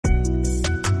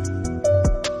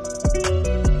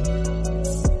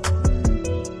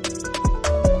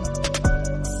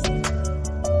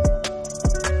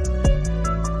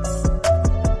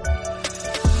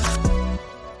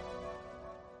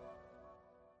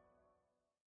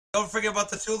Don't forget about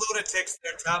the two lunatics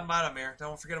there, Tom Monomere.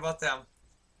 Don't forget about them.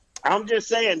 I'm just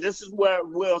saying, this is where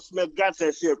Will Smith got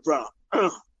that shit from.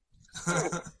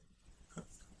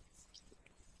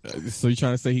 So you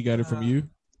trying to say he got it from you?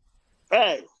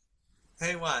 Hey,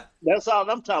 Hey, what? that's all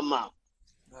I'm talking about.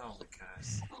 Oh my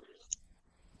gosh.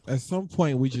 At some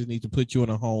point, we just need to put you in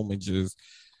a home and just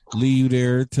leave you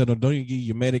there. Tell them don't even give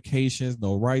you your medications,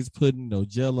 no rice pudding, no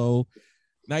Jello,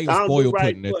 not even I don't do spoiled rice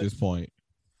pudding at pudding. this point.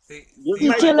 See, Just Theo,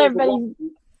 make Just tell sure it's a everybody.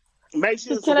 make sure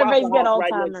Just it's a tell everybody you Waffle got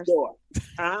House right next Alzheimer's. door.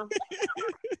 Huh?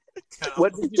 kind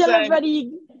What of, did you Tell say?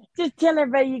 everybody. Just tell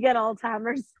everybody you got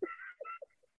Alzheimer's.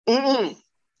 Mm-mm.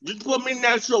 Just put me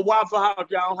next to a Waffle House.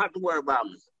 Y'all don't have to worry about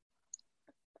me.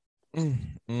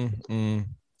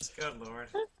 good Lord.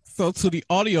 So to the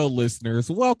audio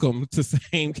listeners, welcome to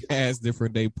Same Cast,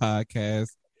 Different Day podcast.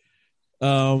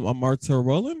 I'm Martel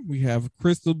Rowland. We have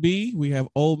Crystal B. We have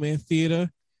Old Man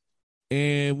Theater.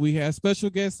 And we have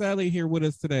special guest Sally here with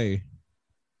us today.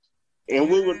 And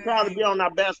we will try to be on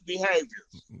our best behavior.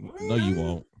 No, you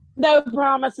won't. No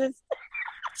promises.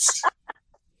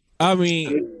 I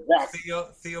mean,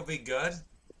 Theo be good.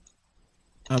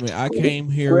 I came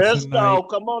here Crystal, tonight.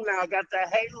 come on now. I got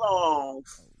that halo on.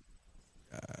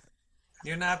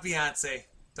 You're not Beyonce.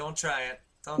 Don't try it.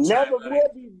 Don't try Never it, buddy. will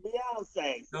be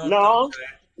Beyonce. No, No, don't try it.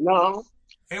 no.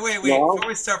 Hey, wait. No. Before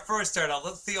we start,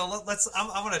 let's. I'm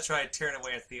gonna try tearing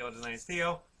away at Theo tonight.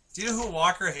 Theo, do you know who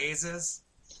Walker Hayes is?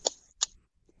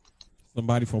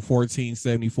 Somebody from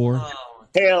 1474. Oh,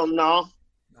 Hell no. no.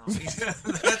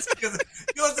 That's because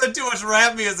you listen to too much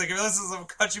rap music. If you listen to some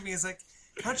country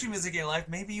music in your life,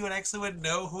 maybe you actually would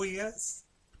know who he is.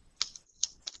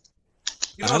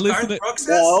 You know I who listen Garth to- Brooks is?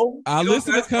 No. I You know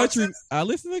listen who to Garth Brooks country. is? I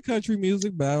listen to country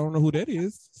music, but I don't know who that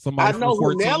is. Somebody I from know the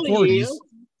who Nelly 1440s. is.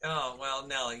 Oh well,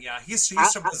 Nelly. Yeah, he's I-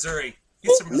 from Missouri.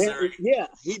 He's from Missouri. Yeah,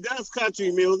 he does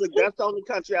country music. That's the only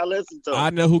country I listen to. I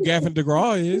know who Gavin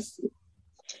DeGraw is.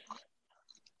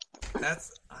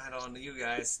 I don't know, you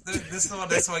guys. This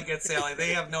one gets Sally.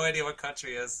 They have no idea what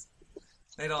country is.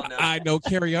 They don't know. I know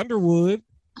Carrie Underwood.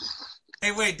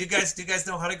 Hey, wait. Do you guys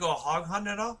know how to go hog hunt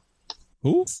at all?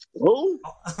 Who? Who?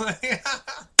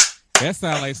 That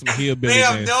sounds like some hillbilly They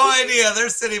have mess. no idea. They're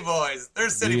city boys. Yeah,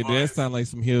 that boys. sounds like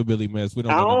some hillbilly mess. We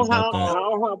don't I know don't nothing about hunt. I that.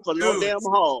 don't hunt for no Dude. damn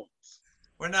hog.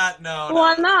 We're not. No.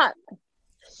 Why no. not?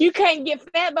 You can't get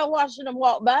fat by watching them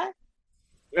walk by.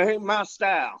 That ain't my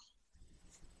style.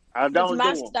 I It's don't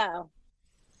my do 'em. style.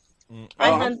 Mm. I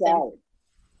Oh, I'm hunt them. sorry.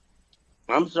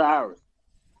 I'm sorry.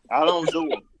 I don't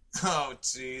do it. Oh,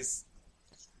 jeez.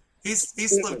 He's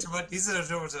slipped too much. He's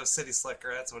a city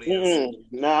slicker. That's what he is.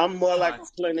 No, I'm more like a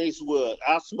Clint Eastwood.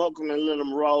 I smoke them and let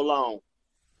them roll on.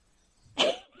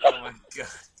 Oh my god,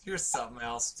 you're something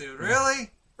else, dude.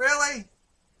 Really?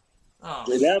 Oh.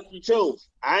 That's the truth.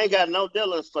 I ain't got no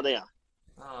dealers for them.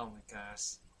 Oh my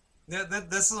gosh.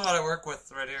 This is what I work with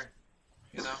right here.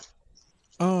 You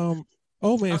know.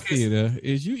 Old Man Okay. Theater,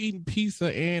 is you eating pizza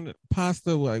and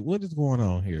pasta? Like, what is going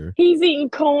on here? He's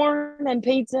eating corn and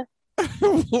pizza.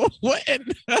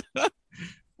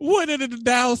 What in the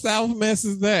down south mess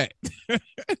is that?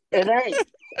 It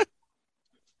ain't.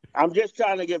 I'm just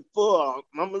trying to get full.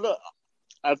 Look,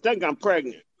 I think I'm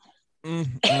pregnant.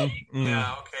 Yeah.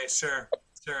 Okay. Sure.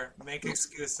 Make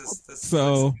excuses.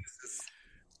 So,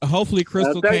 hopefully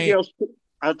Crystal came.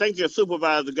 I think your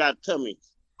supervisor got to me.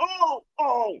 Oh.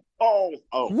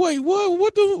 Wait,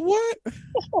 what?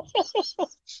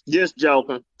 Just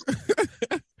joking.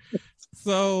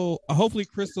 So hopefully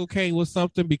Crystal came with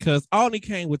something, because I only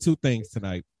came with two things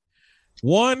tonight.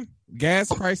 One,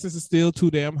 gas prices are still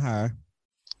too damn high.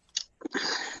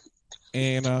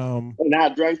 And And I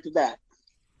drank to that.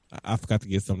 I forgot to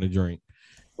get something to drink.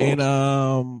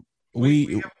 And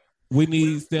we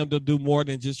need them to do more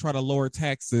than just try to lower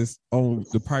taxes on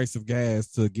the price of gas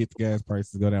to get the gas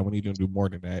prices to go down. We need them to do more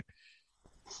than that.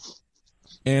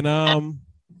 And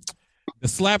the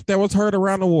slap that was heard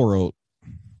around the world.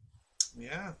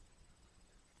 Yeah.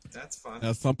 That's fun.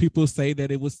 Now, some people say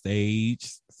that it was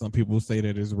staged. Some people say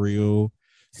that it's real.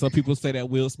 Some people say that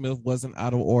Will Smith wasn't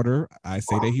out of order. I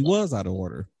say that he was out of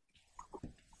order.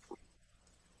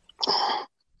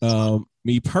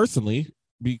 Me personally,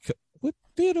 because what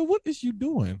theater? What is you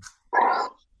doing?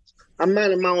 I'm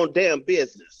minding my own damn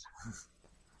business.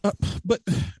 But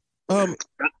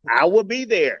I will be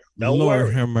there. Don't Lord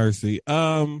worry. have mercy.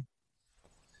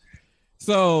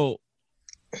 So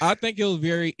I think it was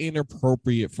very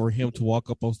inappropriate for him to walk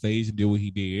up on stage and do what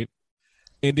he did.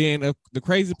 And then the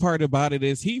crazy part about it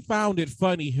is he found it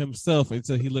funny himself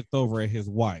until he looked over at his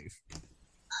wife.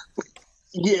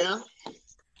 Yeah.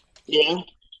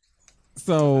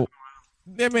 So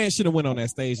That man should have went on that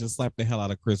stage and slapped the hell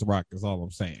out of Chris Rock. Is all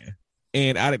I'm saying.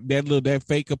 And that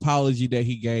fake apology that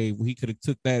he gave, he could have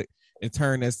took that and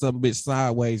turned that some bitch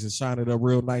sideways and shined it up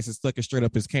real nice and stuck it straight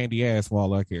up his candy ass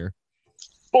while I here.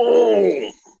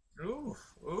 Oh,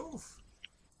 Oof.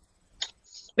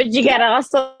 But you gotta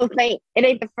also think it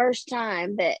ain't the first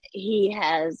time that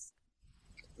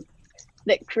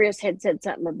Chris had said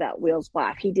something about Will's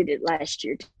wife. He did it last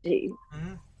year too.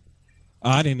 Mm-hmm.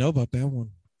 I didn't know about that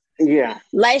one. yeah.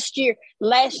 Last year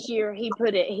he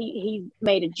put it. He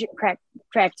made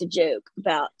cracked a joke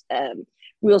about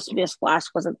Will Smith's wife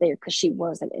wasn't there because she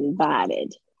wasn't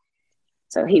invited.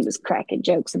 So he was cracking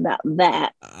jokes about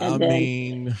that.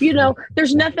 And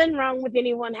there's nothing wrong with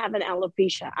anyone having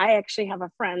alopecia. I actually have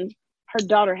a friend. Her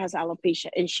daughter has alopecia,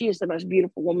 and she is the most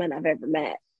beautiful woman I've ever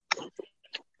met.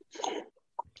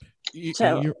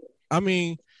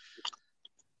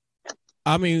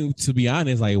 I mean, to be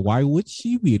honest, like, why would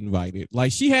she be invited?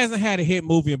 Like, she hasn't had a hit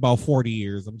movie in about 40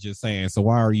 years. I'm just saying. So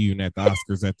why are you at the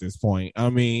Oscars at this point? I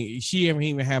mean, she didn't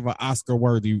even have an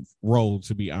Oscar-worthy role,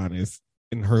 to be honest,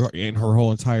 in her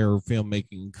whole entire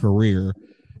filmmaking career.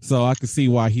 So I could see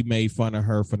why he made fun of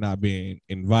her for not being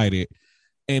invited.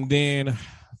 And then, as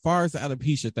far as the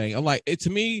alopecia thing, I'm like, to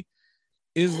me,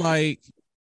 it's like,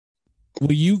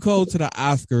 when you go to the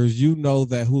Oscars, you know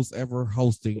that who's ever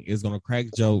hosting is going to crack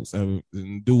jokes and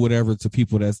do whatever to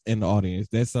people that's in the audience.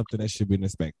 That's something that should be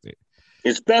expected.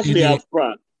 Especially up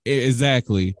front.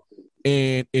 Exactly.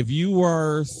 And if you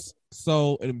were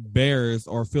so embarrassed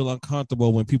or feel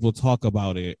uncomfortable when people talk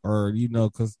about it, or,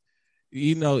 because,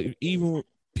 even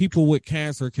people with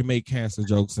cancer can make cancer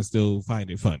jokes and still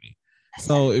find it funny.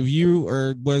 So if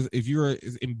you're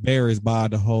embarrassed by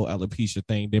the whole alopecia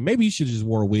thing, then maybe you should just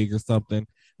wear a wig or something.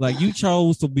 Like, you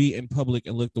chose to be in public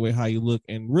and look the way how you look,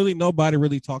 and really nobody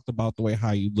really talked about the way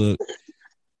how you look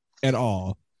at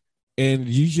all. And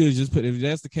you should just if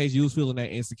that's the case, you was feeling that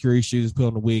insecure, you should just put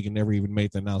on the wig and never even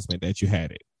made the announcement that you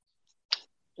had it.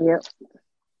 Yep.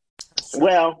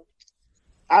 Well,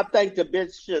 I think the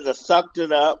bitch should have sucked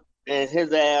it up and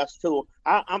his ass too.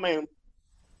 I mean,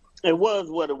 it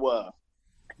was what it was.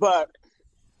 But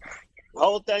the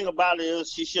whole thing about it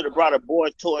is she should have brought a boy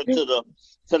toy to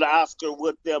the Oscar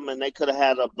with them, and they could have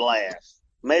had a blast.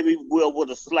 Maybe Will would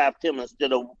have slapped him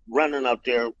instead of running up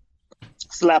there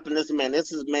slapping this man.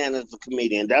 This man is a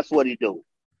comedian. That's what he do.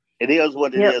 It is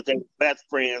what it is. They're best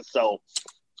friends. So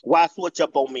why switch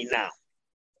up on me now?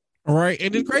 All right.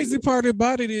 And the crazy part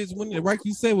about it is when, like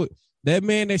you said, with that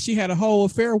man that she had a whole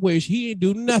affair with, he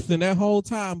didn't do nothing that whole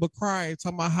time but cry,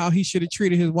 talking about how he should have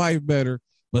treated his wife better.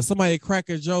 But somebody crack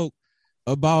a joke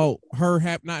about her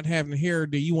not having hair,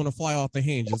 do you want to fly off the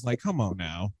hinges? Like, come on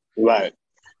now. Right.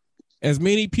 As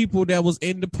many people that was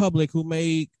in the public who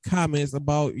made comments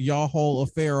about y'all whole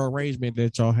affair arrangement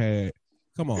that y'all had.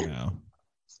 Come on now.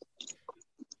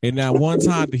 And not one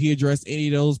time did he address any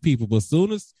of those people. But as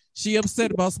soon as she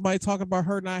upset about somebody talking about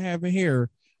her not having hair,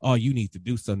 oh, you need to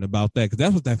do something about that. Because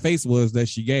that's what that face was that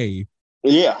she gave.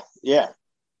 Yeah.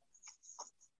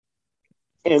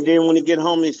 And then when he get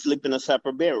home, he sleep in a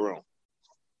separate bedroom.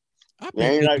 I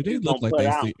think they look like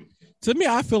they sleep. To me,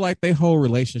 I feel like their whole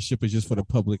relationship is just for the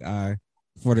public eye,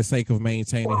 for the sake of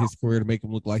maintaining his career, to make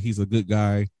him look like he's a good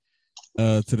guy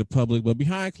to the public. But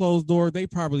behind closed doors, they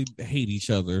probably hate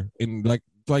each other and like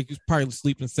probably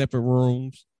sleep in separate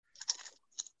rooms.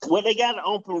 Well, they got an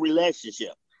open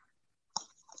relationship.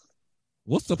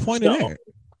 What's the point of that?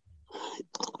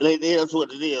 It is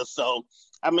what it is. So,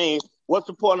 I mean, what's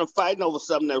the point of fighting over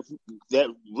something that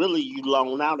really you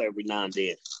loan out every now and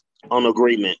then on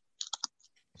agreement?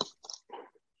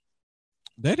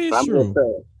 That is true.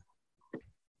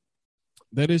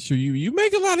 That is true. You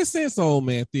make a lot of sense, Old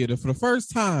Man Theater. For the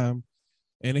first time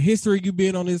in the history of you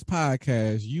being on this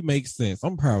podcast, you make sense.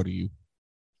 I'm proud of you.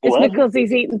 It's because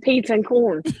he's eating pizza and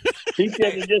corn. He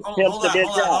should have just hold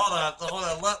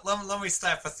on. Let me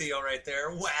slap a Theo right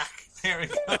there. Whack. There we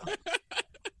go.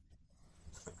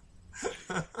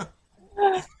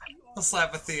 I'll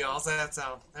slap a Theo. How's that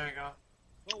sound? There we go.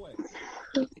 Go away.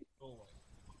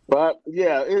 But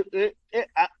yeah,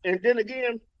 and then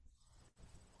again,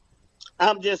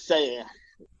 I'm just saying,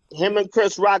 him and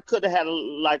Chris Rock could have had a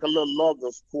little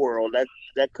lover's quarrel.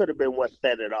 That could have been what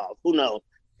set it off. Who knows?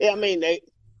 Yeah, I mean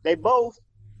they both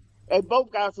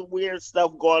got some weird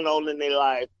stuff going on in their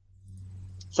life.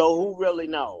 So who really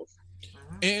knows?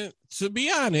 And to be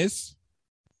honest,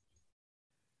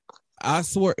 I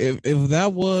swear, if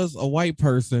that was a white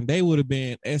person, they would have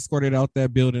been escorted out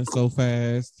that building so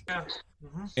fast. Yeah.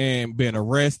 And been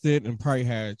arrested and probably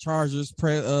had charges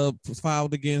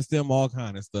filed against them, all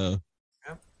kind of stuff.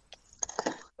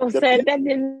 said that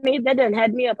didn't mean that done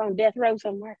had me up on death row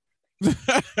somewhere.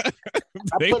 I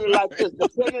put it like this: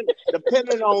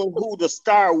 depending on who the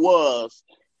star was,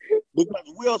 because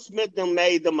Will Smith them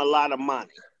made them a lot of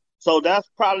money, so that's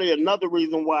probably another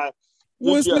reason why.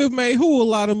 Will Smith made who a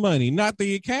lot of money? Not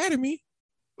the Academy.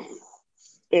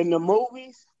 In the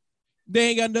movies, they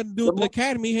ain't got nothing to do with the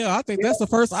Academy. Hell, I think that's the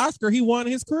first Oscar he won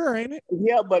in his career, ain't it?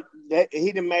 Yeah, but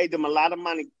he done made them a lot of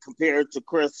money compared to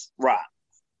Chris Rock.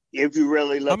 If you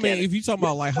really look, if you talking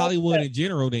about like Hollywood in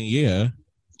general, then yeah.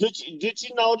 Did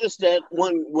you notice that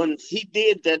when he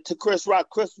did that to Chris Rock,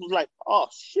 Chris was like, "Oh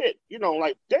shit,"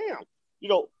 like damn,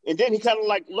 and then he kind of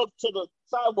like looked to the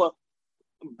side, well,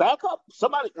 back up,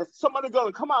 somebody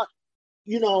gonna come out,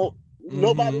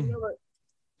 nobody ever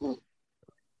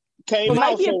came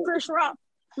out.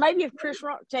 Maybe if Chris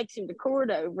Rock takes him to court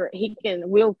over it,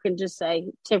 Will can just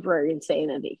say temporary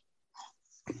insanity.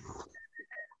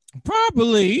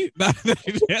 Probably.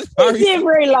 He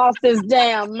really lost his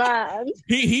damn mind.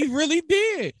 He really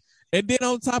did. And then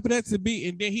on top of that,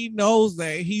 and then he knows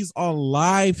that he's on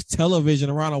live television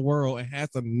around the world and has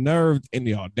the nerve and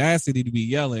the audacity to be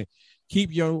yelling, keep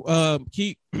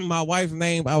my wife's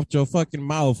name out your fucking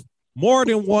mouth more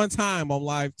than one time on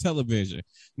live television.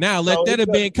 Now, let that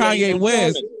have been Kanye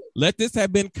West. Let this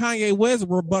have been Kanye West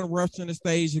rushing the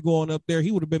stage and going up there.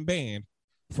 He would have been banned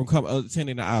from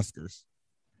attending the Oscars.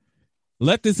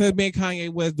 Let this have been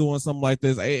Kanye West doing something like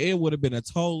this. It would have been a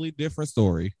totally different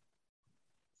story.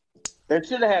 They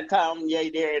should have had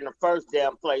Kanye there in the first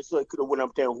damn place so he could have went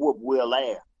up there and whooped Will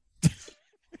ass.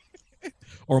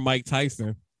 Or Mike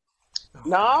Tyson.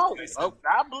 No,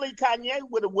 I believe Kanye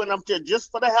would have went up there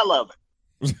just for the hell of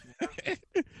it.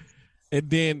 And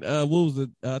then what was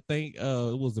it? I think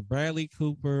it was Bradley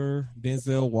Cooper,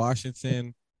 Denzel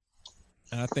Washington.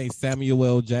 I think Samuel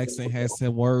L. Jackson had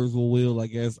some words with Will, I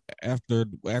guess, after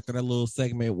that little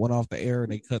segment went off the air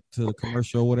and they cut to the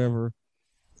commercial or whatever.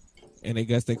 And I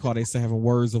guess they called it having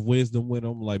words of wisdom with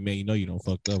him. Like, man, you don't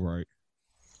fucked up, right?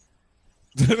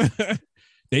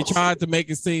 They tried to make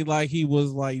it seem like he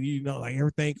was like, like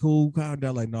everything cool, calm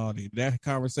down. Like, no, dude, that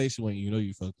conversation when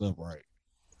you fucked up, right?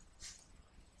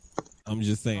 I'm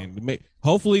just saying.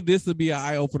 Hopefully this will be an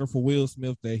eye-opener for Will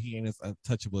Smith that he ain't as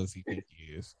untouchable as he think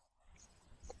he is.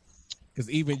 Because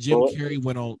even Jim Carrey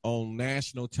went on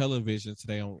national television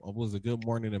today on was a Good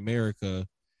Morning America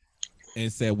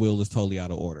and said Will is totally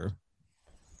out of order.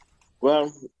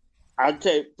 Well, I'll put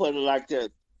it like this.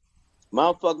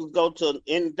 Motherfuckers go to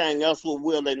anything else with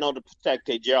Will, they know to protect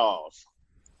their jaws.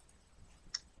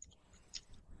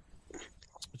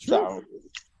 True.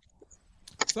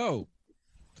 So,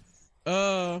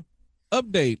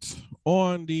 update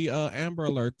on the Amber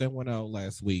Alert that went out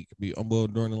last week,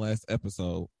 during the last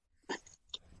episode.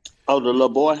 Oh, the little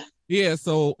boy? Yeah,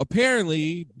 so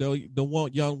apparently the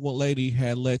one young lady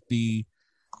had let the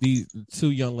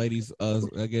two young ladies,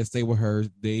 I guess they were hers,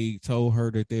 they told her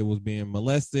that they was being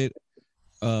molested,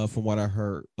 from what I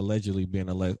heard, allegedly being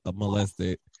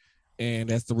molested. And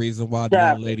that's the reason why the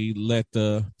young lady let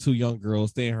the two young girls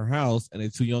stay in her house, and the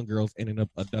two young girls ended up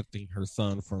abducting her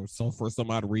son for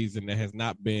some odd reason that has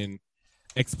not been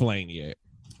explained yet.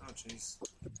 Oh, jeez.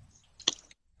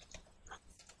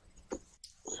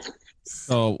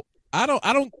 So I don't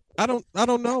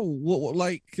know what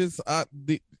like, because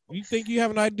you think you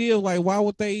have an idea of like why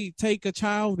would they take a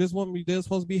child? This woman, they're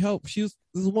supposed to be helped. This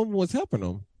woman was helping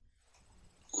them.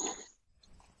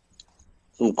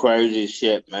 Some crazy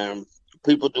shit, man.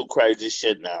 People do crazy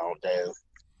shit nowadays.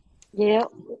 Yeah.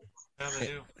 Yeah, they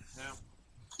do.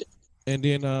 Yeah. And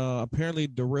then apparently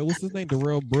what's his name?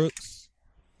 Darrell Brooks.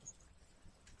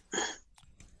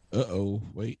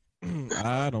 Wait.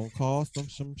 I don't call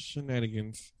some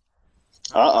shenanigans.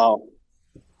 Oh,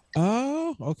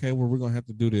 okay. Well, we're gonna have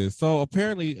to do this. So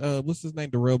apparently, what's his name?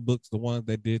 Darrell Brooks, the one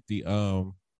that did the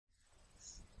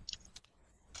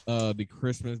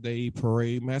Christmas Day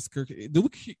parade massacre. Do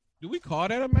we call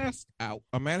that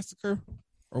a massacre,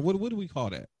 or what do we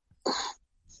call that?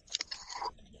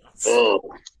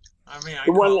 I mean,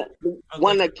 the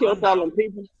one that killed all them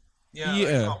people. Yeah.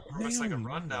 It's like a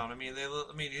rundown. I mean,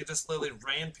 he just literally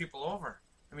ran people over.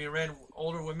 I mean, he ran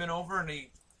older women over, and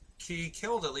he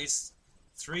killed at least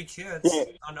 3 kids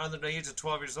under the age of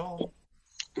 12 years old.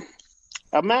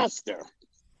 A master.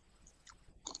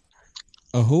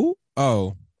 A who?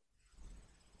 Oh.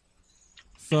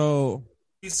 So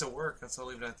He used to work. That's I'll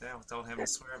leave it at that without having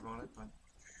to swear about it. But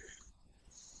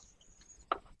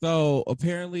so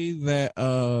apparently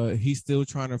that he's still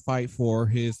trying to fight for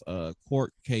his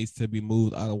court case to be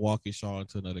moved out of Waukesha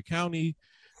into another county.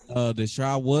 The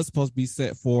trial was supposed to be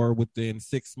set for within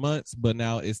 6 months, but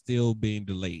now it's still being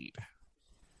delayed.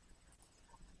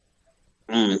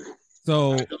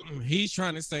 So he's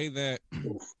trying to say that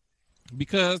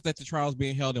because that the trial is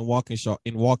being held in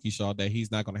Waukesha, that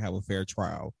he's not going to have a fair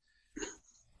trial.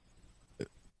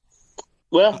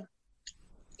 Well,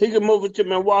 he can move it to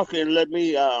Milwaukee and let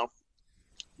me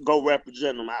go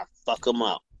represent him. I'll fuck him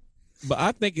up. But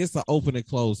I think it's an open and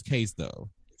closed case, though.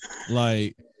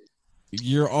 Like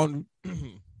you're on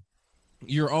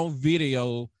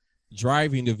video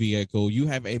driving the vehicle. You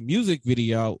have a music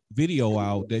video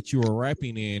out that you are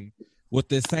rapping in with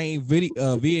the same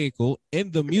vehicle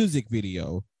in the music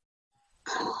video.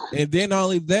 And then not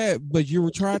only that, but you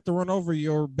were trying to run over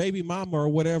your baby mama or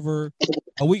whatever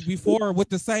a week before with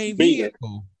the same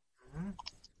vehicle.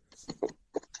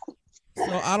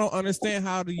 So I don't understand,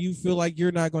 how do you feel like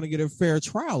you're not going to get a fair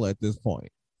trial at this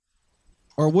point?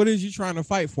 Or what is you trying to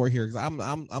fight for here? Because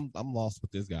I'm lost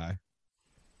with this guy.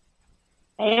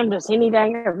 And does he need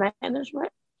anger management?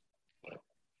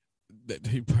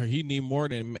 He need more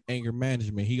than anger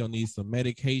management. He gonna need some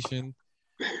medication.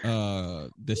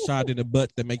 The shot in the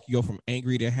butt that make you go from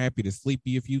angry to happy to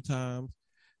sleepy a few times.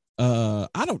 I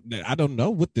don't know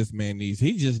what this man needs.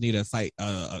 He just need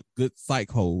a good psych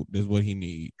hold is what he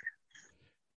need.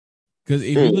 Because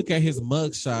if you look at his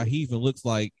mug shot, he even looks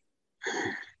like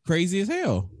crazy as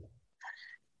hell.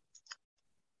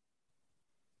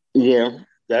 Yeah,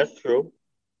 that's true.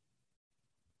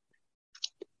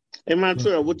 Hey,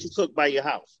 Montreal, what you cook by your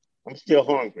house? I'm still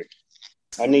hungry.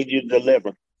 I need you to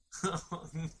deliver.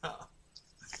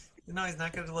 No, he's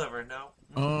not going to deliver. No.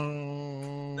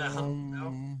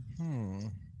 No.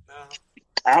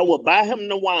 I will buy him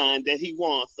the wine that he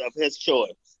wants of his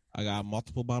choice. I got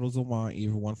multiple bottles of wine,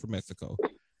 even one from Mexico.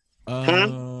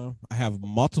 Huh? I have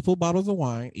multiple bottles of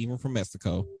wine, even from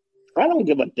Mexico. I don't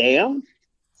give a damn.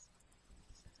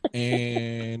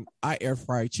 And I air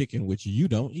fry chicken, which you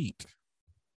don't eat.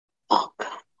 Oh, God.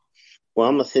 Well,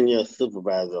 I'm gonna send you a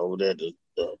supervisor over there to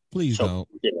please don't.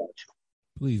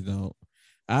 Please don't.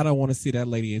 I don't want to see that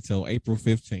lady until April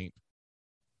 15th.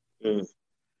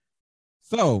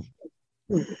 So,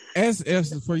 as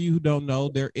for you who don't know,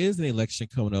 there is an election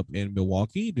coming up in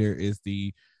Milwaukee. There is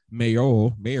the mayor,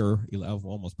 I've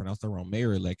almost pronounced that wrong,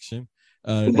 mayor election.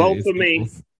 Vote for me.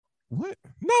 What?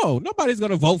 No, nobody's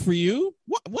going to vote for you.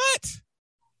 What?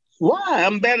 Why?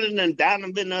 I'm better than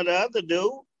Donovan or the other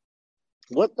dude.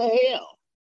 What the hell?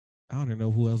 I don't even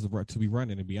know who else to be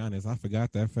running, to be honest. I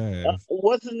forgot that fast.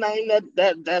 What's his name?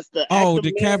 That's the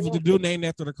the dude named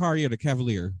after the car, the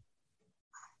Cavalier.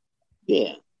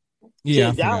 Yeah.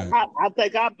 Yeah, I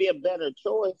think I'd be a better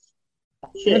choice.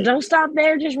 But don't stop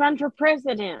there. Just run for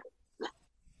president.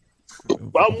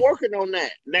 Well, I'm working on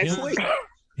that next week.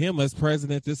 Him as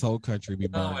president, this whole country be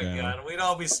burned down. Oh my God, we'd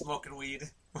all be smoking weed.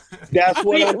 That's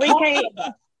what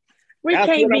we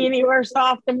can't be any worse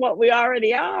off than what we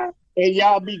already are. And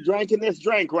y'all be drinking this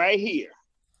drink right here.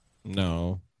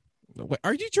 No. Wait,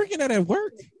 are you drinking that at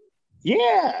work?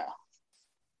 Yeah.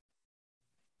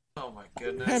 Oh my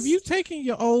goodness. Have you taken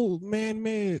your old man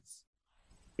meds?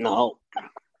 No.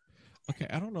 Okay,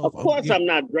 I don't know. Of course I'm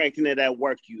not drinking it at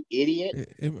work, you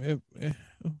idiot.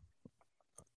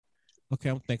 Okay,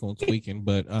 I'm thinking I'm tweaking,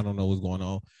 but I don't know what's going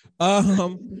on.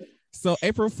 So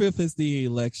April 5th is the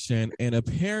election, and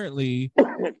apparently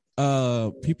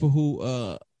people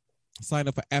who sign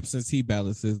up for absentee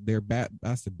ballots,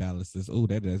 I said ballots. Oh,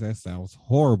 that sounds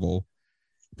horrible.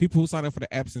 People who sign up for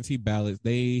the absentee ballots,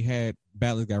 they had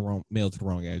ballots got mailed to the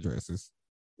wrong addresses.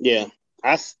 Yeah,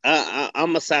 I'm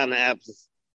gonna sign an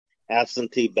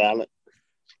absentee ballot,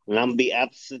 and I'm gonna be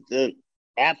absent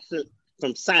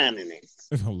from signing it.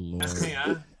 Oh Lord.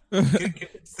 Yeah.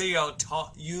 Theo,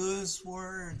 use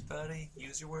words, buddy.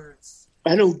 Use your words.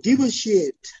 I don't give a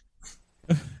shit.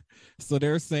 So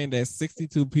they're saying that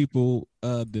 62 people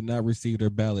did not receive their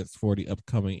ballots for the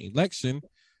upcoming election,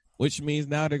 which means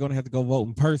now they're going to have to go vote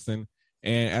in person.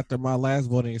 And after my last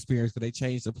voting experience, they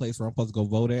changed the place where I'm supposed to go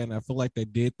vote at, and I feel like they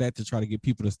did that to try to get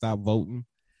people to stop voting,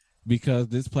 because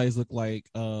this place looked like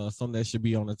something that should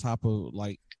be on the top of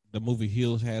like the movie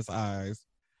Hills Has Eyes.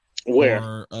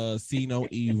 Where? Or See No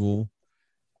Evil,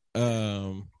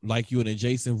 like you in a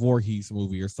Jason Voorhees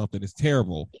movie or something. It's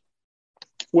terrible.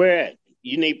 Where?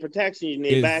 You need protection. You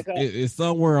need backup. It's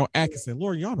somewhere on Atkinson.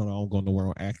 Lord, y'all don't know I'm going nowhere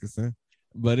on Atkinson,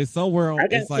 but it's somewhere on. I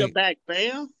got it's your like, back,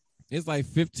 fam. It's like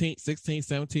 15th, 16th,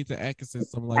 17th to Atkinson,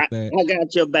 something like that. I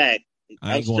got your back.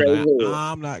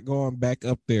 I'm not going back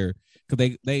up there,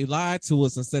 because they lied to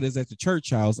us and said it's at the church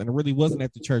house, and it really wasn't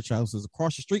at the church house. It's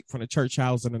across the street from the church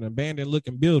house in an abandoned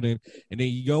looking building. And then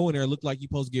you go in there, look like you're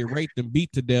supposed to get raped and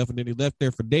beat to death, and then they left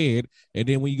there for dead. And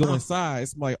then when you go inside,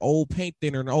 it's like old paint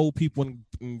thinner and old people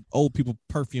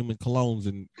perfume and colognes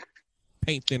and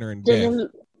paint thinner and death.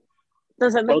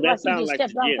 Does it look that like you sounds just like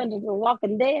stepped the off gym. into the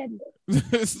Walking Dead?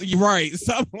 You're right,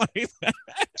 something like that.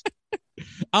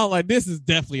 I'm like, this is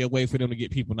definitely a way for them to get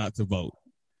people not to vote.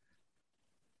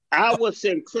 I would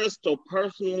send Crystal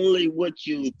personally with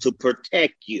you to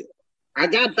protect you. I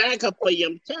got backup for you,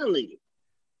 I'm telling you.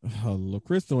 Oh, look,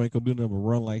 Crystal ain't gonna do nothing but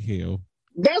run like hell.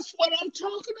 That's what I'm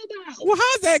talking about. Well,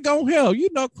 how's that gonna help? You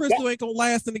know, Crystal ain't gonna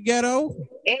last in the ghetto.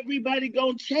 Everybody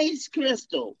gonna chase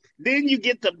Crystal. Then you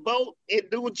get to vote and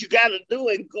do what you gotta do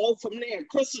and go from there.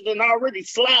 Crystal done already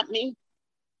slapped me.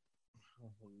 Oh,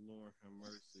 Lord have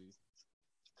mercy.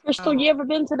 Crystal, you ever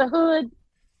been to the hood?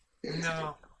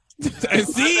 No. And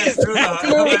see it.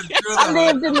 I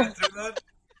lived in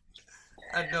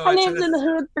the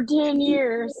hood for 10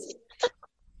 years.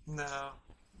 No,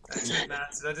 I did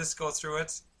not. Did I just go through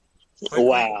it? Quickly,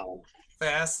 Wow.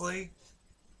 fastly.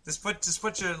 Just put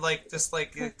your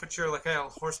put your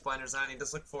horse blinders on. You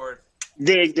just look forward.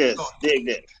 Dig this.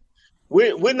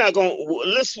 We're not gonna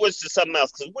let's switch to something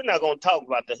else because we're not gonna talk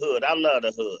about the hood. I love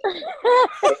the hood.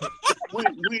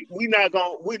 we're not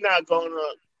gonna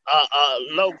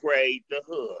low grade the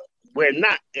hood.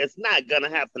 It's not gonna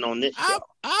happen on this show.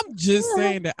 I'm just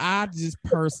saying that I just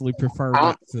personally prefer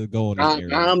not to go in that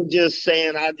area. I'm just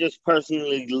saying I just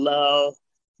personally love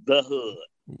the hood.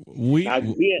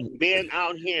 Being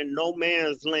out here in no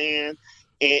man's land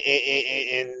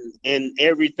and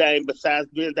everything besides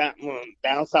being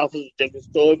down south is a different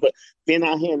story, but being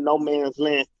out here in no man's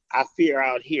land, I fear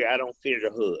out here. I don't fear the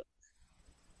hood.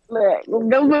 Look,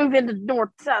 go move into the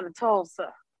north side of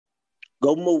Tulsa.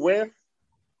 Go move where?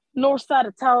 North side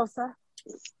of Tulsa.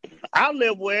 I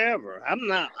live wherever. I'm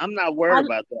not worried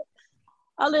about that.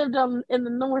 I lived in the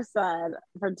north side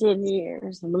for 10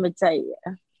 years. Let me tell you.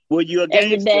 Well, you a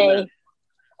gangster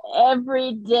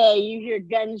every day you hear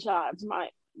gunshots.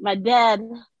 My dad,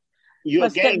 my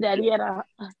stepdad,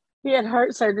 he had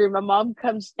heart surgery. My mom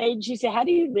comes stage. She said, "How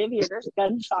do you live here? There's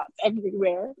gunshots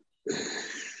everywhere."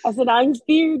 I said, "I'm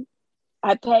scared.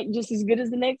 I pack just as good as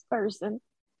the next person."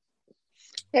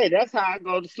 Hey, that's how I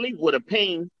go to sleep, with a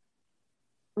ping.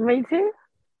 Me too.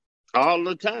 All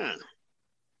the time.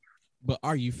 But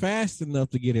are you fast enough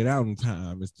to get it out in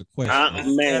time? Is the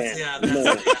question. Man.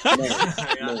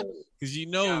 Because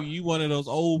you one of those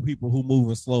old people who move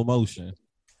in slow motion.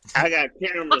 I got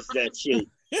cameras that shoot,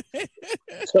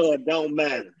 so it don't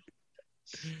matter.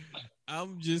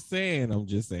 I'm just saying.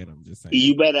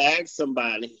 You better ask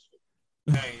somebody.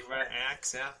 Hey, you better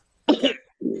ask, yeah.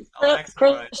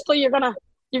 Crystal, you're gonna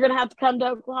have to come to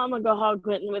Oklahoma and go hog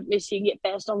hunting with me so you can get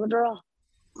fast on the draw.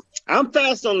 I'm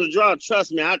fast on the draw.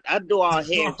 Trust me, I do all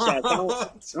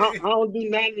headshots. I don't do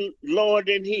nothing lower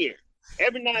than here.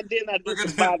 Every now and then I do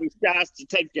some body shots to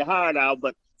take your heart out,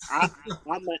 but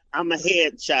I'm a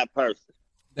headshot person.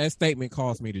 That statement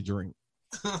caused me to drink.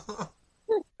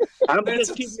 I'm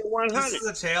just keeping it 100. This is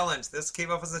a challenge. This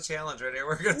came up as a challenge right here.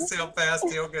 We're gonna see how fast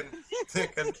you can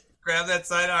grab that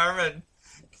sidearm and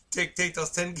take those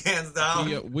tin cans down.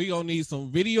 Yeah, we gonna need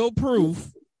some video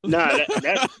proof. No,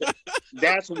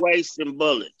 that's wasting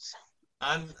bullets.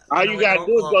 All you gotta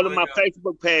do is go to my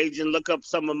Facebook page and look up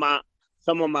some of my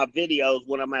videos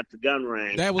when I'm at the gun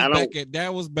range. That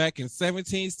was back in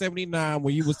 1779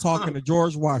 when you was talking to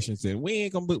George Washington. We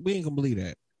ain't gonna believe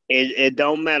that. It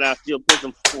don't matter. I still put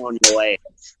them on your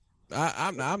ass.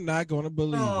 I'm not gonna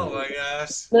believe. Oh my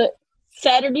gosh! But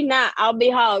Saturday night I'll be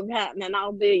hog hunting and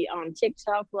I'll be on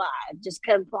TikTok live. Just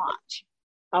come watch.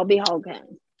 I'll be hog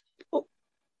hunting.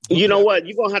 You know what?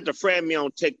 You're gonna have to friend me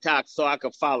on TikTok so I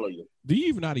can follow you. Do you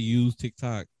even know how to use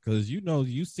TikTok? Because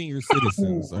you senior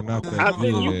citizens are not that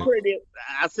good.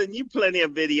 I send you plenty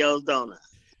of videos, don't I?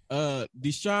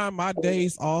 Deshaun, my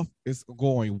days off is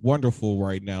going wonderful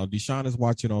right now. Deshaun is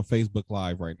watching on Facebook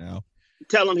Live right now.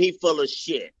 Tell him he full of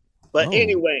shit. But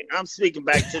anyway, I'm speaking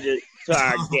back to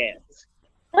our guest.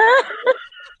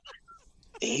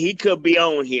 He could be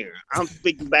on here. I'm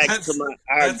speaking back to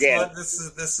our guest.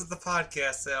 This is the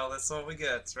podcast, Sal. That's what we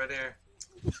get. It's right here.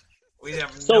 We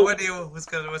have no idea what's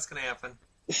gonna happen.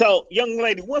 So, young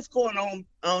lady, what's going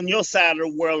on your side of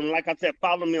the world? And like I said,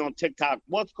 follow me on TikTok.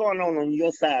 What's going on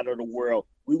your side of the world?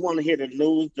 We want to hear the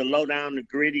news, the lowdown, the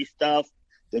gritty stuff,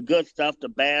 the good stuff, the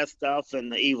bad stuff,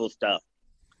 and the evil stuff.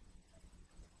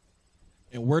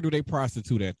 And where do they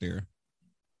prostitute at there?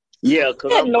 Yeah,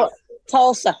 because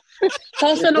Tulsa,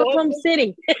 Oklahoma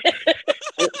City.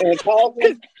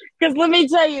 Because let me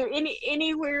tell you,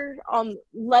 anywhere on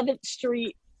 11th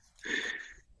Street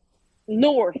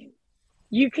North,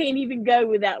 you can't even go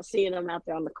without seeing them out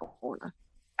there on the corner.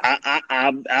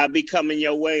 I'll be coming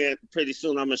your way pretty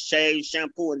soon. I'm gonna shave,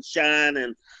 shampoo, and shine,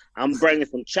 and I'm bringing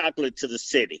some chocolate to the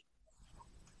city.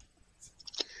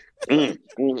 You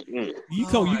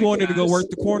Oh you my going there to go gosh. work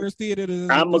the Corners Theater?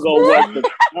 I'm gonna go work the.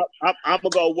 I'm gonna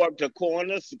go work the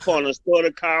corner store,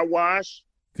 the car wash.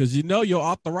 Because you know your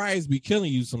arthritis be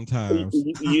killing you sometimes.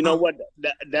 You know what?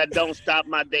 That don't stop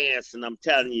my dancing. I'm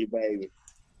telling you, baby.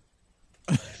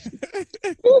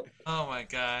 Oh my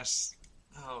gosh.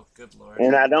 Oh, good lord.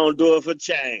 And I don't do it for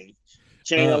change.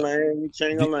 Ching-a-ling,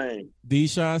 ching-a-ling.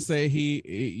 Deshaun said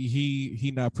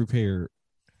he not prepared.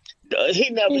 He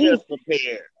never is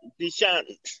prepared. Deshaun,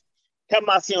 come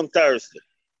out see him Thursday.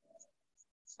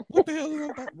 What the hell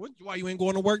is that? Why you ain't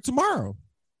going to work tomorrow?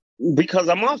 Because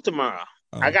I'm off tomorrow.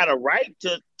 Oh. I got a right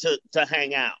to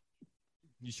hang out.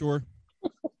 You sure?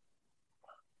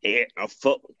 Yeah,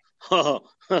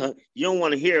 you don't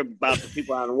want to hear about the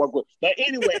people I work with. But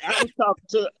anyway, I was talking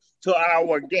to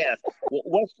our guest.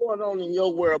 What's going on in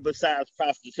your world besides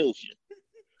prostitution?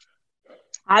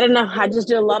 I don't know. I just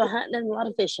do a lot of hunting and a lot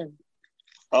of fishing.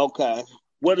 Okay.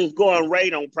 What is going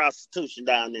rate on prostitution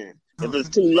down there? If it's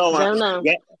too low, I don't know.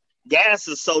 Gas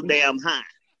is so damn high.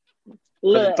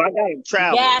 Look, if I gotta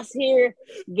travel,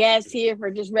 gas here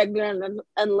for just regular and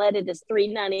unleaded is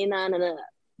 $3.99 and up.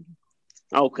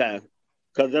 Okay.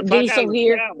 Because if diesel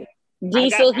here,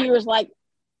 travel, here is like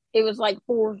it was like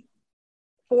 $4.49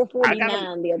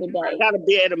 the other day. I gotta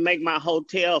be able to make my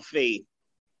hotel fee.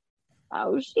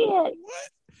 Oh shit!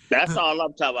 That's all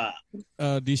I'm talking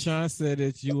about. Deshaun said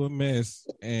that you a mess,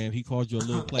 and he called you a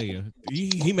little player.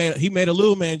 He made a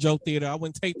little man joke theater. I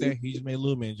wouldn't take that. He just made a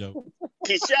little man joke.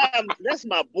 Deshaun, that's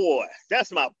my boy.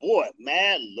 That's my boy,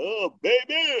 man. Little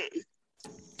baby.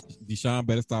 Deshaun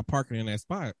better stop parking in that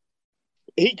spot.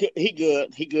 He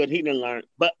good. He didn't learn.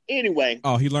 But anyway.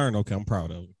 Oh, he learned. Okay, I'm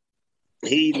proud of him.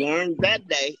 He learned that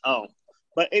day. Oh.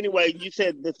 But anyway, you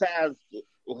said besides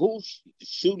who's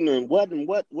shooting and what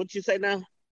you say now?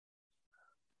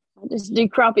 I just do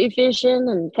crappie fishing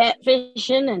and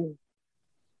catfishing and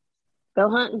go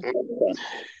hunting.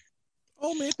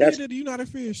 Oh man, Theater, do you know how to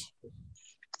fish?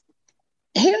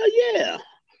 Hell yeah.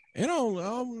 I don't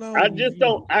know. I just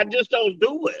don't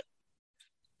do it.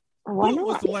 Why When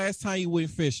was not? the last time you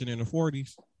went fishing? In the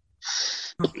 40s?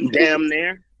 Damn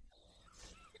near.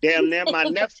 My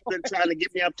nephew's been trying to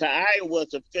get me up to Iowa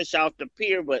to fish off the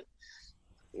pier, but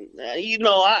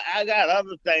I got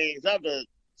other things.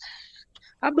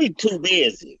 I'll be too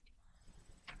busy.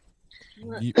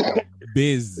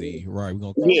 Busy, right?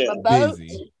 We're There's gonna my boat.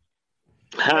 busy.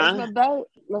 There's my boat.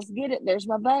 Let's get it. There's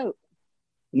my boat.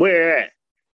 Where at?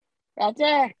 Right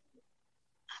there.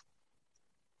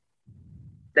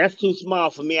 That's too small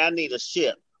for me. I need a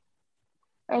ship.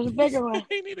 There's a bigger one. I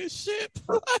need a ship.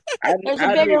 There's a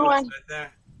bigger one. Right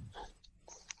there.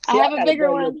 I have a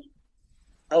bigger one.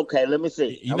 Okay, let me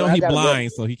see. You know he's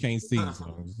blind, so he can't see.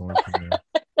 So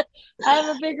I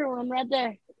have a bigger one right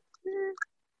there.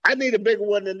 I need a bigger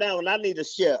one than that one. I need a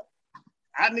ship.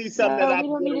 I need something that I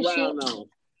can get around on.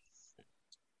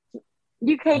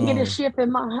 You can't get a ship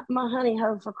in my honey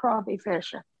hole for crappie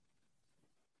fishing.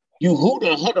 You who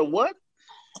the what?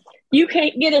 You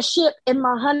can't get a ship in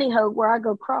my honey hole where I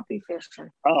go crappie fishing.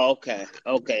 Oh, okay,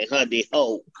 honey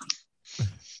hole.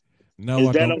 No,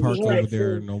 I don't park over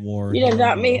there no more. You done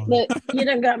got me. Look, you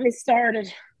done got me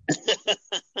started.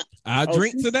 I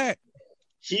drink to that.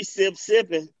 She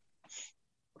sipping.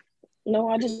 No,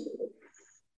 I just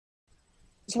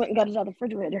went and got it out of the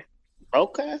refrigerator.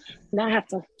 Okay. Now I have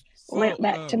to lamp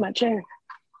back to my chair.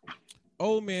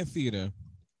 Old Man Theater.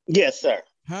 Yes, sir.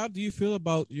 How do you feel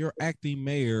about your acting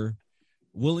mayor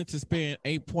willing to spend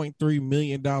 $8.3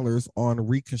 million on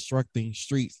reconstructing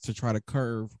streets to try to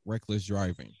curb reckless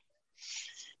driving?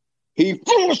 He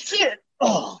full of shit.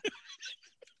 All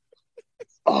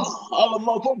of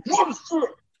my full of shit.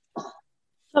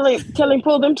 Tell him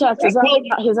pull them taxes out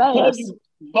his ass.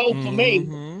 Both for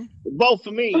me. Both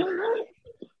for me.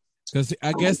 Because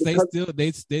I guess they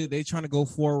trying to go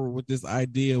forward with this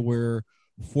idea where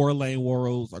 4-lane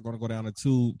roads are going to go down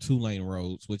to two-lane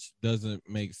roads, which doesn't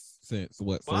make sense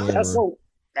whatsoever.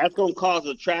 That's going to cause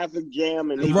a traffic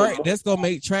jam, and that's going to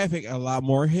make traffic a lot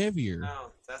more heavier.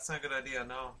 No, that's not a good idea.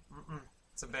 No,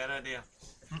 it's a bad idea.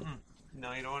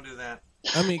 No, you don't want to do that.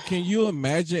 I mean, can you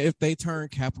imagine if they turn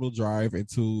Capitol Drive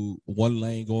into one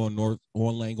lane going north,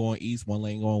 one lane going east, one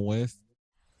lane going west?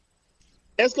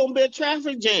 It's going to be a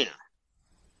traffic jam.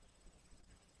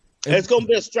 It's going to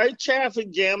be a straight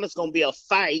traffic jam. It's going to be a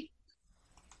fight.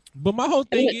 But my whole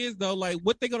thing is, though, like,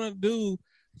 what they're going to do,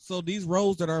 so these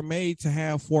roads that are made to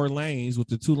have 4 lanes with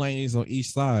the 2 lanes on each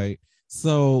side,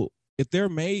 so if they're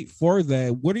made for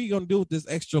that, what are you going to do with this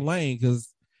extra lane?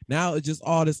 Because now it's just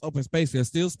all this open space. There's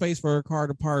still space for a car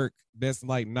to park that's,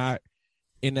 like, not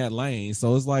in that lane.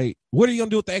 So it's like, what are you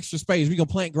gonna do with the extra space? We gonna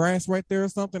plant grass right there or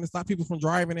something to stop people from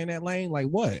driving in that lane? Like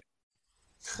what?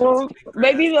 Well,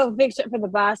 maybe they'll fix it for the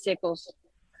bicycles.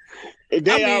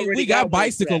 We got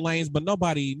bicycle lanes, but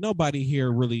nobody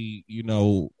here really,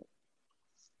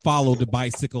 follow the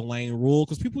bicycle lane rule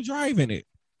because people drive in it.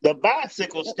 The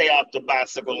bicycles stay off the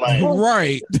bicycle lane.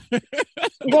 Right.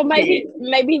 Well,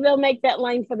 maybe they'll make that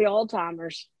lane for the old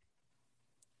timers.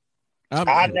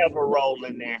 I never roll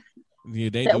in there. Yeah,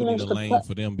 they do need a lane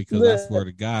for them because I swear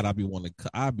to God,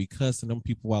 I be cussing them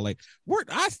people out. Like,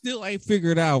 I still ain't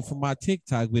figured out from my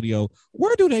TikTok video,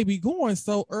 where do they be going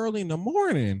so early in the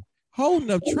morning, holding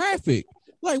up traffic?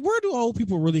 Like, where do old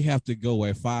people really have to go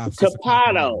at 5?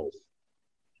 Tapato.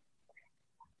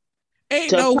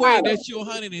 Ain't no way that you're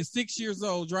 106 years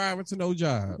old driving to no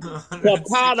job.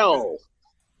 Tapato.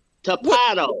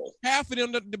 Half of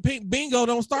them, the bingo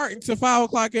don't start until 5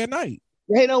 o'clock at night.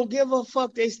 They don't give a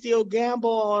fuck. They still gamble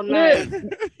all night.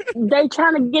 They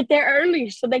trying to get there early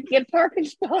so they can get a parking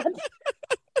spot.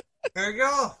 There you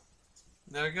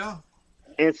go.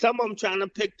 And some of them trying to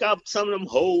pick up some of them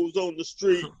hoes on the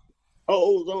street.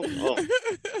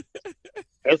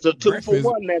 It's a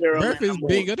 2-for-1 that are breakfast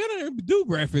bingo. They don't even do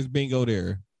breakfast bingo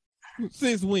there.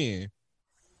 Since when?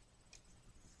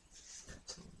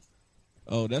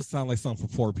 Oh, that sounds like something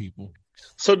for poor people.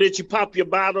 So did you pop your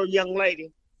bottle, young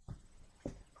lady?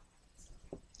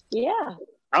 Yeah.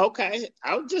 Okay.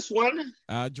 I was just wondering.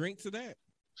 I'll drink to that.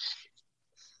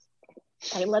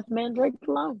 Hey, let the man drink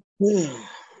alone.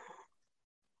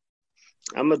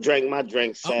 I'm going to drink my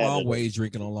drink Saturday. I'm always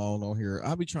drinking alone on here.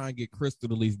 I'll be trying to get Crystal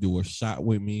to at least do a shot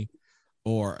with me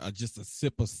or just a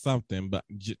sip of something, but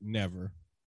never.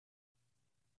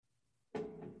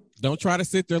 Don't try to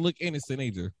sit there and look innocent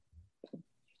either.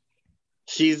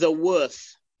 She's a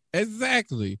wuss.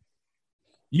 Exactly.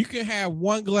 You can have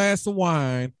one glass of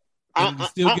wine and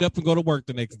still get up and go to work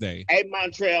the next day. Hey,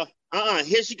 Montreal.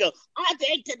 Here she goes. I'll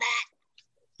take to that.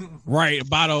 Right, a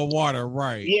bottle of water,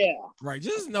 right. Yeah. Right,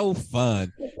 just no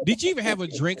fun. Did you even have a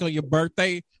drink on your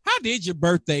birthday? How did your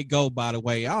birthday go, by the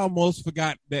way? I almost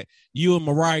forgot that you and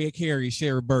Mariah Carey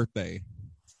share a birthday.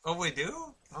 Oh, we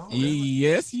do? Oh, really?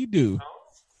 Yes, you do. Oh.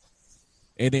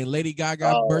 And then Lady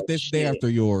Gaga's birthday the day after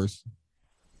yours.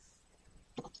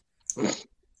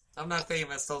 I'm not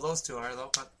famous, though. Those two are,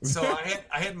 though. But, so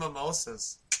I had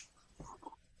mimosas.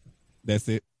 That's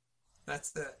it?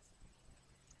 That's it.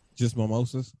 Just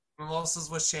mimosas? Mimosas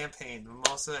with champagne.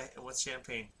 Mimosa with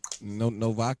champagne. No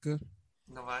vodka?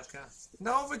 No vodka.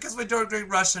 No, because we don't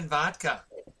drink Russian vodka.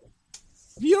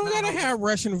 You don't gotta have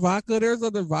Russian vodka. There's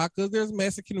other vodkas. There's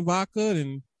Mexican vodka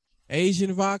and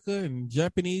Asian vodka and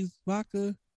Japanese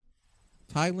vodka.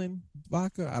 Thailand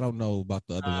vodka. I don't know about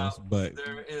the other ones, but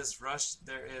there is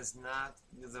There is not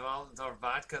the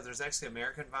vodka. There's actually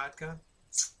American vodka.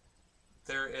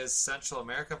 There is Central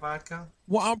America vodka.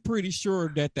 Well, I'm pretty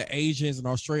sure that the Asians and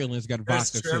Australians got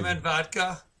vodka too. There's German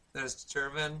vodka. There's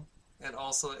German, and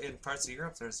also in parts of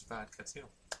Europe, there's vodka too.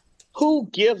 Who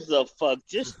gives a fuck?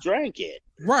 Just drink it.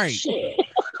 Right.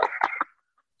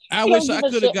 I wish I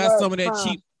could have got some of that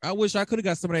cheap. I wish I could have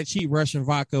got some of that cheap Russian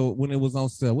vodka when it was on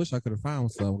sale. I wish I could have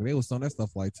found some. They was selling that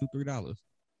stuff for like $2-3.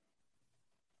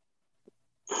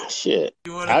 Shit.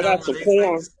 I got some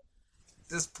corn.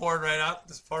 Just pour it right up.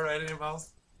 Just pour it right in your mouth.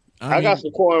 I got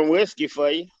some corn whiskey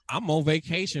for you. I'm on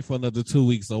vacation for another 2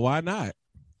 weeks, so why not?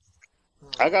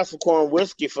 I got some corn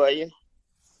whiskey for you.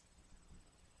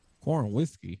 Corn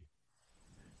whiskey?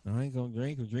 No, I ain't gonna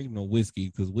drink no whiskey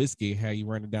because whiskey how you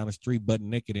running down the street butt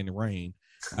naked in the rain.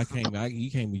 You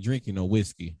can't be drinking no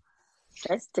whiskey.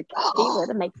 That's tequila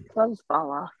to make your clothes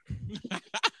fall off.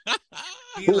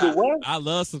 I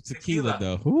love some tequila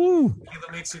though. Ooh.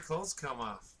 Tequila makes your clothes come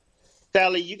off.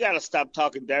 Sally, you gotta stop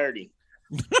talking dirty.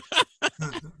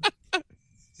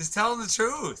 Just telling the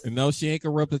truth. No, she ain't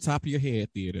gonna rub the top of your head,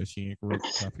 Theater. She ain't gonna rub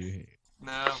the top of your head.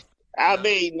 No. I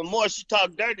mean, the more she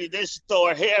talk dirty, then she throw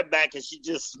her hair back and she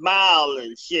just smile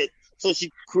and shit. So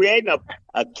she creating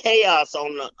a chaos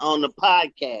on the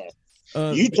podcast.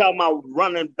 You talking about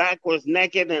running backwards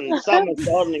naked and Summer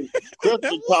and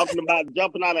Crystal talking about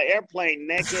jumping out of an airplane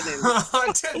naked and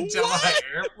I didn't jump out of an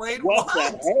airplane. What the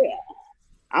hell?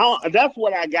 That's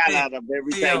what I got out of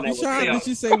everything. Deshaun, did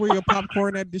you say where your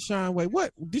popcorn at, Deshaun? Wait,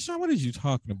 what? Deshaun, what is you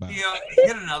talking about?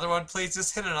 Hit another one, please.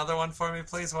 Just hit another one for me,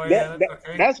 please. While you're at it,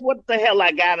 okay? That's what the hell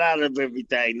I got out of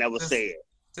everything that was said.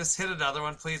 Just hit another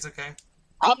one, please, okay?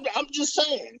 I'm just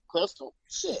saying, Crystal.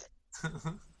 Shit.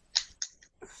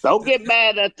 Don't get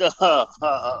mad at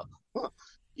the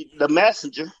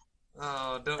messenger.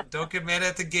 Oh, don't get mad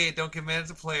at the game. Don't get mad at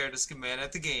the player. Just get mad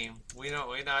at the game.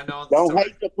 I know. Don't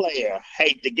hate the player.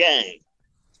 Hate the game.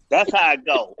 That's how it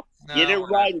go. No, Get it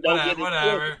right and don't get it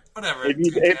twisted. Whatever. If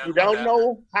you don't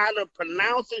know how to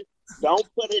pronounce it, don't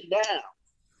put it down.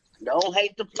 Don't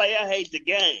hate the player, hate the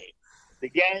game. The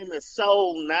game is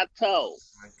sold, not told.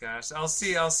 Oh my gosh, I'll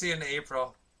see in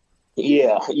April.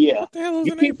 Yeah. What the hell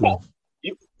is in April?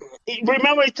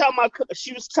 Remember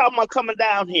she was talking about coming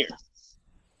down here.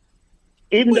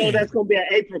 Even though that's gonna be an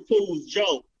April Fool's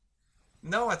joke.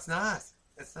 No, it's not.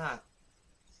 It's not.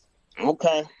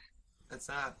 Okay. It's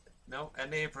not. No,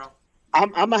 in April.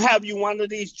 I'm gonna have you one of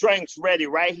these drinks ready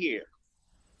right here.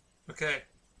 Okay.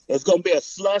 It's gonna be a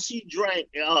slushy drink.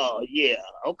 Oh yeah.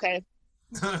 Okay.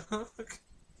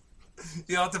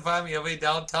 You have to buy me. I'll be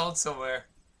downtown somewhere.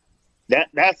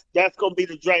 That's gonna be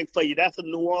the drink for you. That's a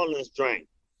New Orleans drink.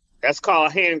 That's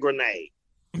called hand grenade.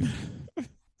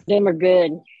 Them are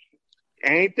good.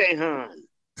 Ain't they, hon?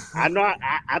 I know.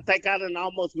 I think I done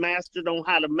almost mastered on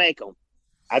how to make them.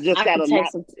 I just I got can to take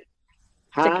some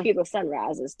tequila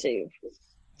sunrises too.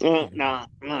 No.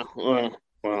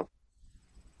 Well,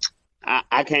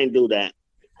 I can't do that.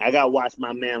 I gotta watch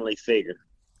my manly figure.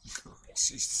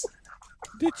 Jeez.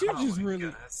 Did you just really?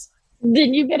 Goodness.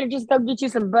 Then you better just go get you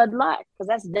some Bud Light because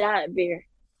that's diet beer.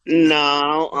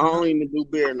 No, I don't even do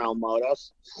beer no more.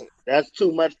 That's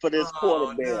too much for this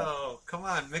quarter beer. No, come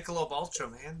on, Michelob Ultra,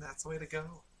 man. That's the way to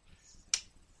go.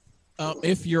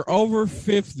 If you're over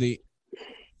 50,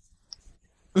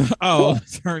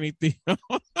 turning Theo.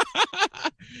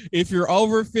 If you're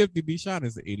over 50, Deshaun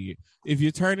is an idiot. If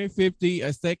you're turning 50,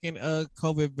 a second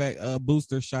COVID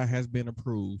booster shot has been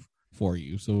approved for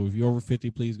you. So if you're over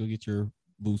 50, please go get your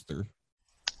booster.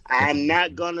 I'm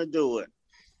not gonna do it.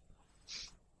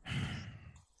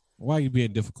 Why are you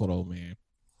being difficult, old man?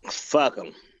 Fuck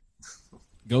them.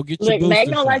 Go get your booster They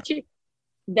ain't gonna shot.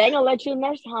 let you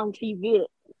nurse home till you get it.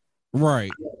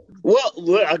 Right. Well,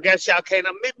 I guess y'all can't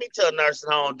admit me to a nursing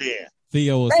home then.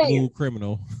 Theo, a smooth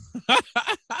criminal.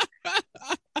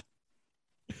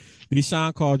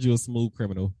 Deshaun called you a smooth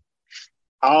criminal.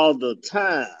 All the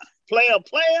time. Player.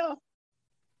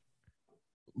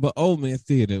 But old man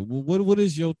theater, what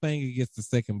is your thing against the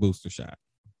second booster shot?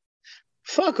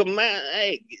 Fuck them, man.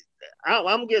 Hey,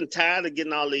 I'm getting tired of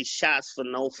getting all these shots for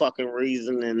no fucking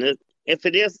reason. And if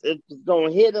it's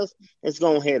gonna hit us, it's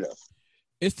gonna hit us.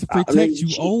 It's to protect you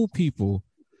old people.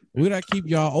 We gotta keep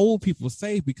y'all old people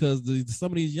safe because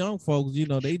some of these young folks,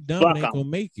 they dumb and ain't gonna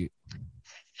make it.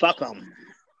 Fuck them.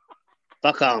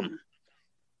 I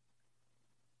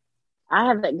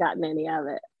haven't gotten any of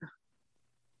it.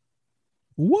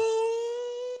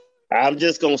 What? I'm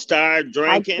just gonna start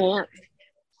drinking. I can't.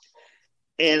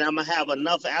 And I'm gonna have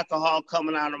enough alcohol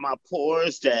coming out of my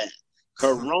pores that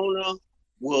Corona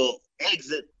will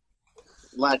exit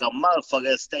like a motherfucker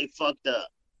and stay fucked up.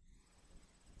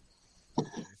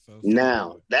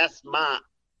 Now, that's my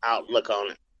outlook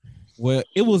on it. Well,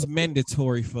 it was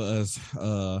mandatory for us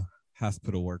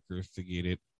hospital workers to get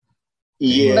it.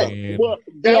 Yeah. Well,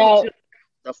 that was just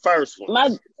the first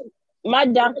one. My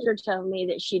doctor told me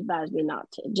that she advised me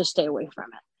not to. Just stay away from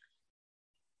it.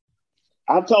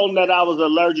 I told him that I was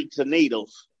allergic to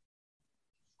needles.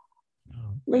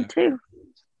 Me too.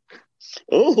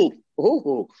 Ooh.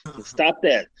 Stop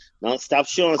that. No, stop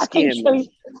showing skin.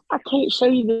 I can't show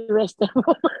you the rest of them.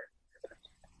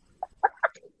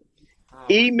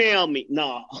 Email me.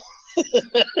 No.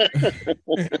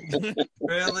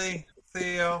 Really?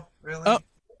 Theo? Really?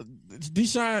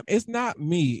 Deshaun, it's not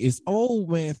me. It's old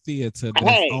man theater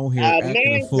that's on here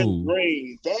acting a fool.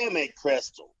 Damn it,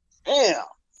 Crystal. Damn.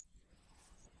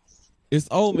 It's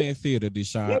old man theater,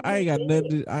 Deshaun. I ain't got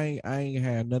nothing. I ain't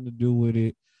had nothing to do with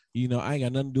it. I ain't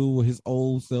got nothing to do with his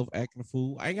old self acting a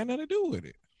fool. I ain't got nothing to do with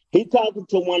it. He talking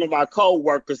to one of our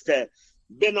co-workers that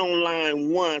been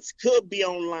online once, could be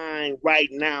online right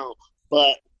now,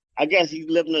 but I guess he's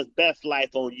living his best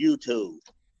life on YouTube.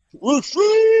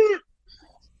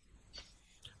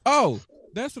 Oh,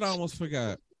 that's what I almost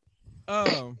forgot.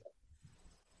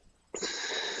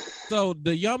 So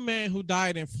the young man who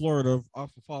died in Florida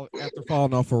after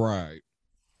falling off a ride.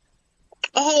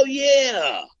 Oh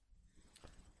yeah,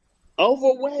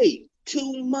 overweight,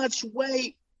 too much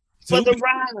weight for the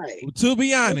ride. To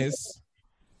be honest,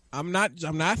 I'm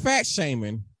not fat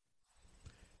shaming,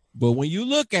 but when you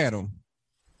look at him,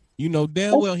 you know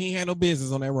damn well he ain't had no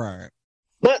business on that ride.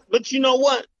 But you know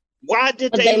what? Why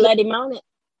did they let him on it?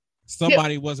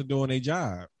 Somebody wasn't doing their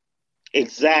job.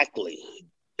 Exactly.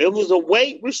 It was a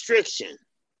weight restriction.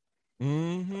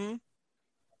 Mm-hmm.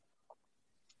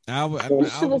 I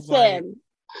should have said,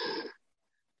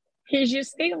 here's your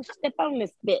skill. Step on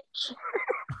this bitch.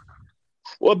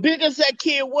 Well, big as that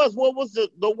kid was, what was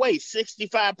the weight?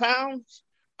 65 pounds?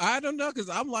 I don't know, because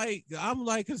I'm like,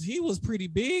 because he was pretty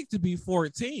big to be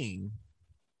 14.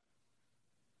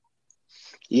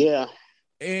 Yeah.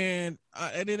 And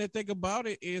then the thing about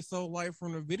it is, so like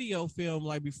from the video film,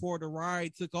 like before the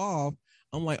ride took off,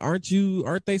 I'm like,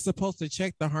 aren't they supposed to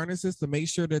check the harnesses to make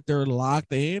sure that they're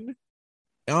locked in?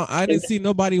 I didn't see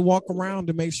nobody walk around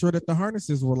to make sure that the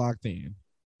harnesses were locked in.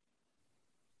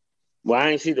 Well, I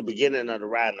ain't see the beginning of the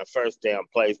ride in the first damn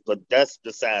place, but that's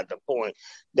beside the point.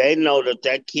 They know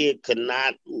that kid could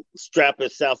not strap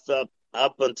himself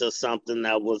up into something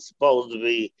that was supposed to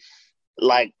be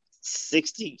like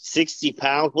 60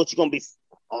 pounds. What you gonna be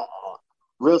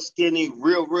real skinny,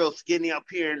 real skinny up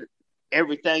here, and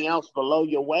everything else below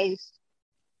your waist?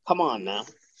 Come on now.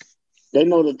 They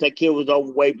know that kid was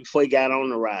overweight before he got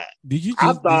on the ride. Did you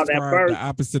just describe the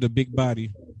opposite of big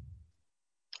body?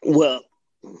 Well,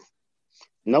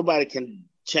 nobody can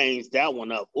change that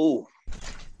one up. Ooh.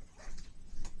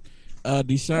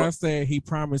 Deshaun said he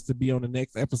promised to be on the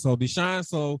next episode. Deshaun,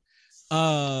 so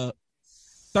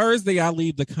Thursday I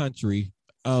leave the country.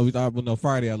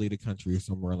 Friday I leave the country or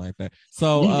somewhere like that.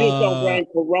 So you just don't bring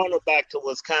Corona back to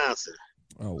Wisconsin.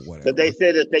 Oh, whatever. But they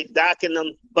said that they docking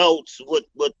them boats with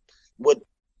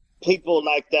people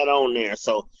like that on there.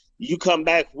 So you come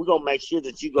back, we're gonna make sure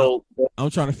that you go. I'm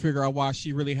trying to figure out why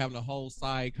she really having a whole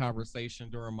side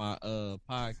conversation during my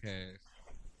podcast.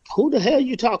 Who the hell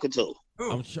you talking to?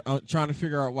 I'm trying to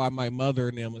figure out why my mother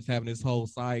and them was having this whole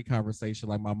side conversation,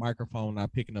 like my microphone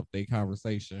not picking up their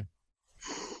conversation.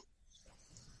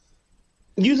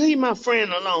 You leave my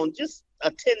friend alone. Just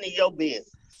attend to your business.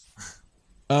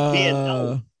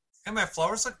 And my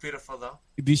flowers look beautiful though.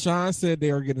 Deshaun said they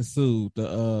are getting sued.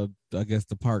 I guess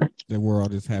the park that we're all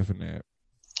just having at.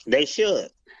 They should.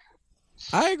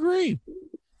 I agree.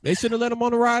 They should have let them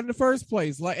on the ride in the first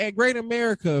place. Like at Great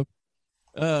America.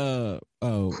 I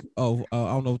don't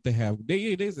know what they have.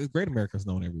 Great America's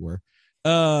known everywhere.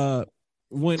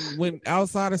 When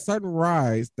outside of certain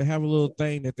rides, they have a little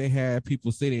thing that they have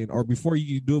people sit in, or before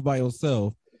you do it by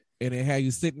yourself, and they have you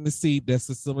sit in the seat that's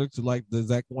similar to like the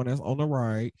exact one that's on the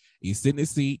ride. You sit in the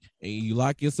seat and you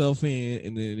lock yourself in,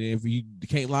 and then if you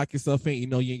can't lock yourself in, you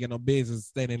know you ain't got no business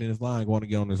standing in this line going to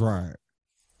get on this ride.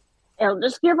 Hell,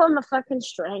 just give them a fucking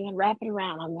string and wrap it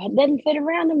around them. If it doesn't fit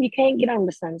around them, you can't get on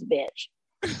the son's bitch.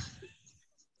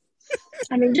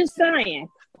 I mean, just saying.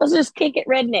 Let's just kick it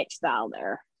redneck style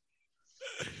there.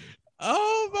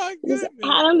 Oh my goodness. Just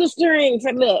on the string.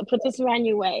 So look, put this around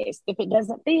your waist. If it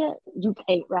doesn't fit, you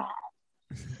can't ride.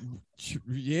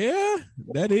 Yeah,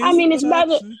 that is. I mean, it's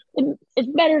better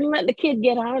than letting the kid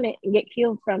get on it and get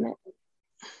killed from it.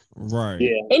 Right.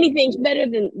 Yeah. Anything's better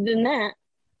than that.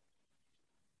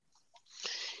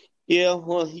 Yeah,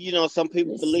 well, some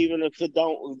people believe in it. If it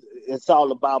don't, it's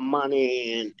all about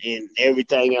money and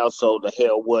everything else. So the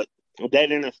hell what? They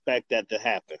didn't expect that to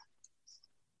happen.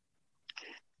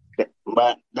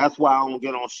 But that's why I don't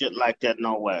get on shit like that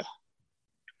nowhere.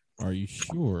 Are you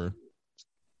sure?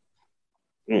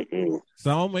 Mm-mm.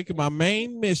 So I'm making my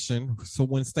main mission. So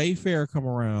when State Fair come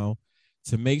around,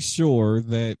 to make sure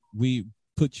that we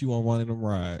put you on one of them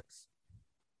rides.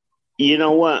 You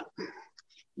know what?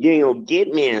 You ain't gonna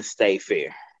get me in State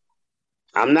Fair.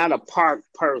 I'm not a park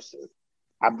person.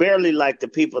 I barely like the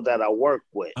people that I work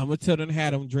with. I'm gonna tell them to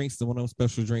have them drinks, one of them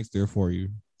special drinks there for you.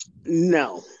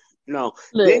 No.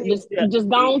 Look, just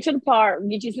go on to the park,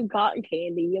 get you some cotton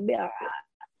candy. You'll be all right.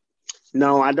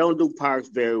 No, I don't do parks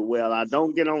very well. I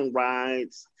don't get on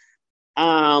rides.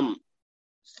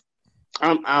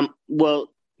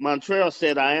 Montreal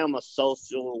said I am a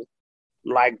social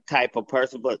type of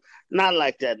person, but not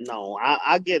like that. No,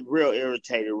 I get real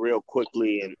irritated real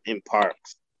quickly in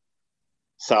parks.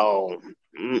 So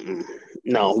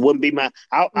no, wouldn't be my.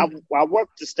 I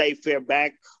worked the State Fair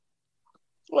back.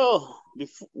 Well,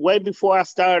 way before I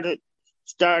started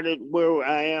where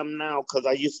I am now, because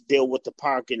I used to deal with the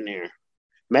park in there.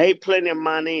 Made plenty of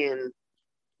money and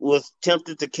was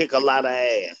tempted to kick a lot of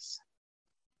ass.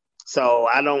 So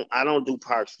I don't do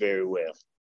parks very well.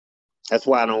 That's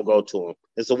why I don't go to them.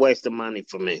 It's a waste of money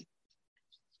for me.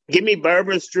 Give me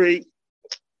Bourbon Street.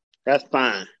 That's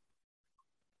fine.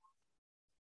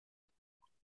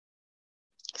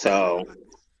 So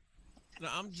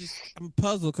I'm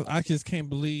puzzled because I just can't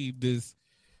believe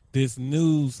this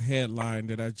news headline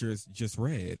that I just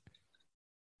read.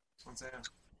 What's that?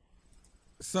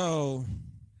 So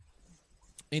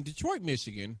in Detroit,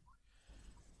 Michigan,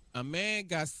 a man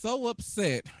got so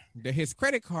upset that his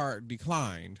credit card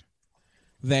declined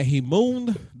that he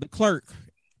mooned the clerk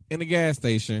in the gas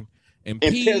station and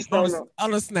peed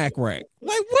on a snack rack.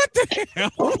 Like, what the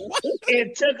hell?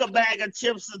 It took a bag of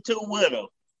chips or two with him.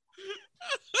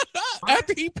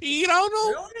 After he peed on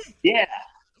him? Really? Yeah.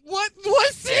 What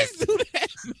sense do that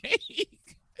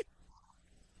make?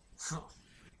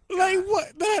 Like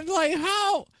what? That like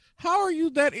how are you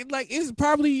that? Like it's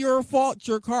probably your fault.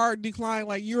 Your card declined.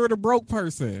 Like you're the broke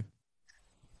person.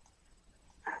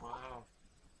 Wow,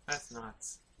 that's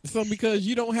nuts. So because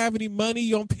you don't have any money,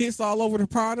 you don't piss all over the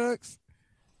products.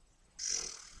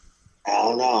 I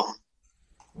don't know.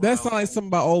 That sounds like something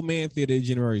about old man theater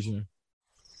generation.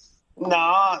 No,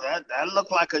 that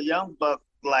looked like a young buck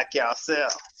like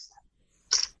yourself.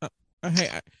 Hey,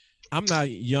 I'm not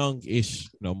young-ish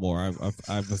no more.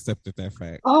 I've accepted that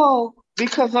fact. Oh,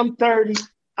 because I'm 30.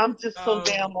 I'm just so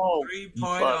damn old.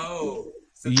 3.0.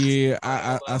 Yeah,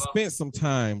 I spent some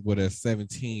time with a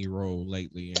 17-year-old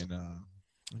lately, and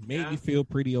it made me feel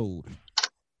pretty old.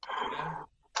 Yeah.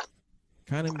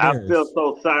 Kind of I embarrassed. feel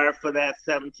so sorry for that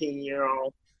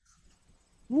 17-year-old.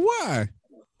 Why?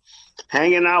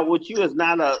 Hanging out with you is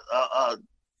not a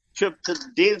trip to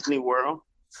Disney World.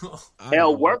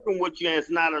 Hell, working with you is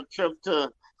not a trip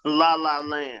to La La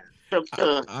Land. Trip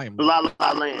to La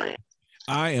La Land.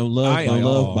 I am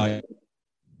loved by.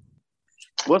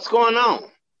 What's going on?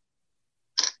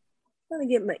 I'm gonna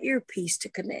get my earpiece to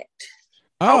connect.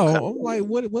 Oh, Okay. I'm like,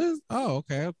 what was? Oh,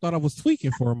 okay. I thought I was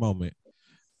tweaking for a moment.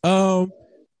 Deshaun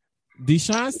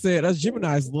said, "Us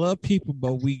Geminis love people,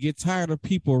 but we get tired of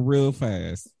people real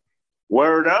fast."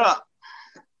 Word up.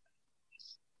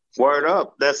 Word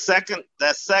up. That second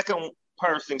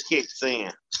person kicks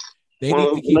in. They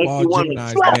need to keep all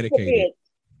Geminis medicated.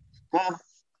 Huh?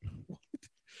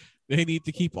 They need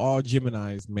to keep all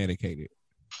Geminis medicated.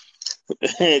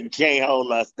 Can't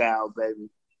hold us down, baby.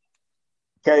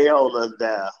 Can't hold us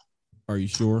down. Are you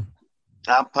sure?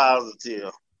 I'm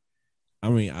positive. I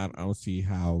mean, I don't see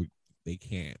how they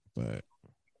can't, but.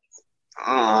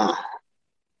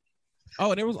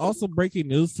 Oh, there was also breaking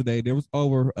news today. There was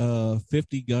over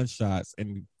 50 gunshots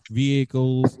in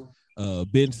vehicles,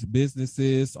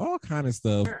 businesses, all kind of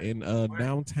stuff in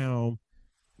downtown,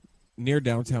 near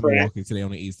downtown Milwaukee today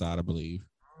on the east side, I believe.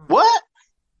 What?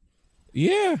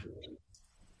 Yeah.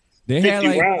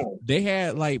 They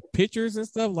had like pictures and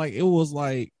stuff. Like it was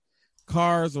like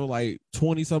cars or like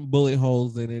 20-some bullet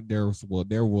holes in it. There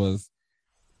was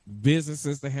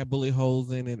businesses that had bullet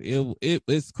holes in it.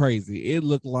 It's crazy. It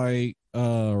looked like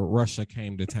Russia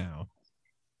came to town.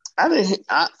 I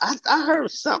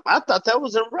heard something. I thought that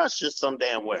was in Russia some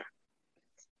damn where.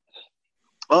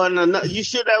 Oh no, you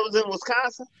sure that was in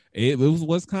Wisconsin? It was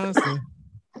Wisconsin.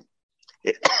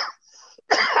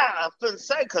 I couldn't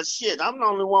say because shit, I'm the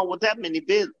only one with that many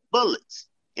bullets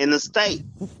in the state.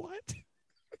 What?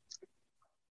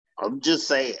 I'm just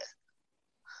saying.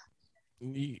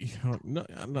 No,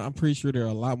 I'm pretty sure there are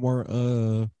a lot more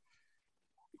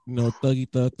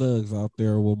thugs out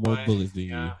there with more bullets than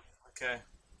you. Okay.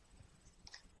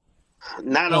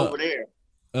 Not over there.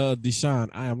 Deshaun,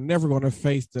 I am never gonna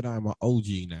face that I'm an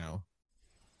OG now.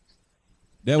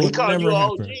 That would called never you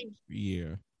happen. OG?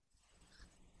 Yeah.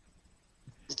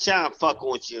 Trying to fuck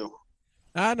with you.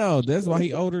 I know. That's why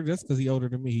he older. That's because he older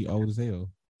than me. He old as hell.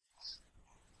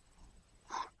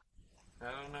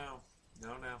 I don't know.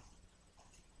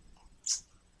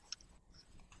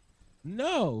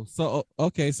 No. So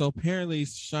okay. So apparently,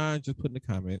 Sean just put in the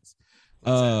comments.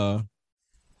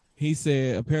 He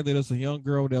said apparently there's a young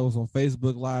girl that was on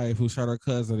Facebook Live who shot her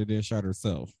cousin and then shot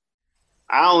herself.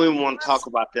 I don't even want to talk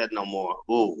about that no more.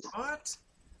 Ooh. What?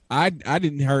 I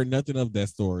didn't hear nothing of that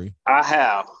story. I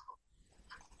have.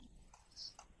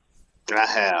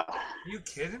 Are you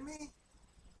kidding me?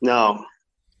 No.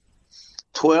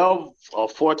 12 or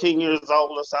 14 years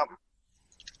old or something.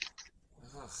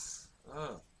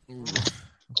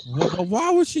 Well,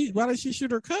 why did she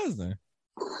shoot her cousin?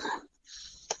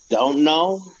 Don't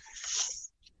know.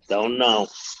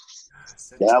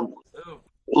 Yeah.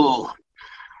 Ooh.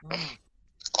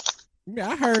 Yeah,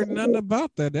 I heard nothing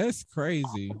about that. That's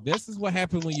crazy. This is what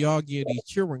happened when y'all get these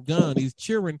children guns. These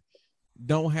children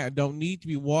don't need to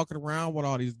be walking around with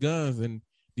all these guns, and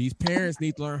these parents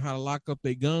need to learn how to lock up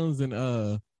their guns and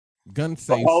gun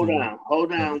safes. Hold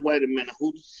on, wait a minute.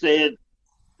 Who said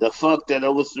the fuck that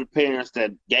it was the parents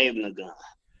that gave them the gun?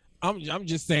 I'm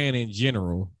just saying in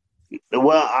general.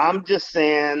 Well, I'm just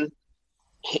saying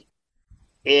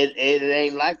it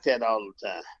ain't like that all the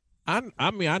time.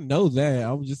 I mean, I know that.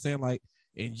 I was just saying, like,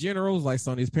 in general, like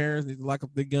some of these parents need to lock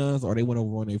up their guns, or they went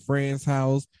over on their friend's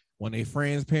house when their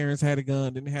friend's parents had a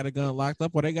gun, didn't have a gun locked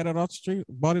up, or they got it off the street,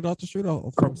 bought it off the street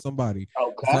from somebody.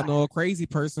 Okay. I know a crazy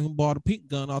person who bought a pink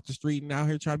gun off the street and out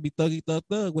here trying to be thuggy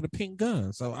thug with a pink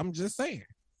gun. So I'm just saying.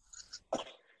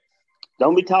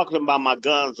 Don't be talking about my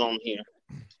guns on here.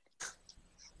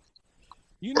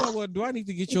 You know what? Do I need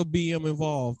to get your BM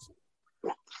involved?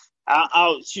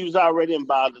 She was already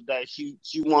involved today. She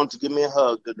wanted to give me a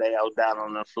hug today. I was down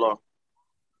on the floor.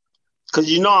 Cause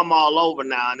you know I'm all over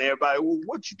now, and everybody, well,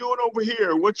 what you doing over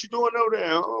here? What you doing over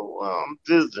there? Oh, well, I'm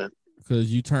visiting.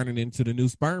 Because you turning into the new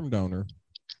sperm donor.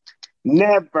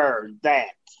 Never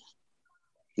that.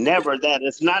 Never that.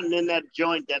 It's nothing in that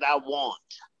joint that I want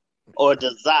or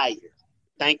desire.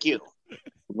 Thank you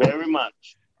very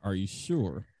much. Are you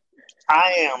sure?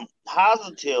 I am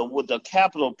positive with a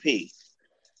capital P.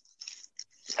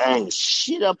 Ain't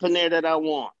shit up in there that I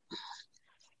want.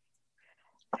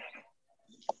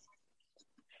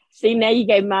 See, now you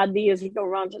gave him ideas. He gonna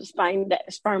run to the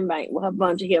sperm bank. We'll have a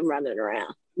bunch of him running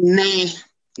around. Nah.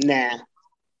 Ain't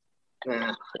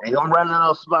gonna run in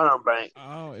no sperm bank.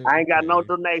 Oh, I ain't got no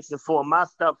donation for it. My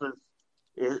stuff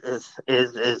is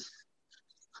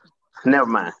never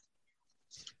mind.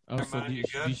 Oh, so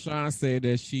Deshaun said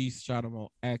that she shot him on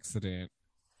accident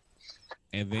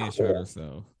and then shot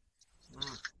herself.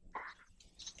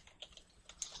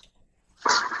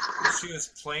 She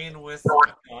was playing with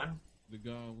a gun. The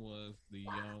gun was the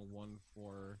young one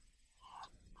for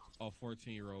a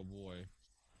 14-year-old boy.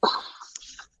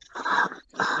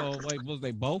 So, like, was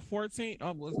they both 14?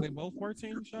 Was they both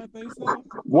 14 shot, they said?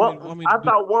 I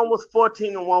thought one was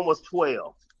 14 and one was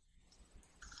 12.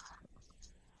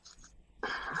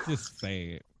 It's just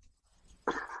sad.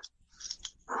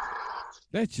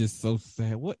 That's just so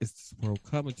sad. What is this world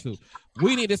coming to?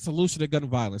 We need a solution to gun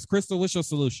violence. Crystal, what's your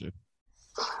solution?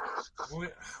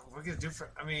 We're gonna do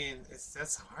for. I mean,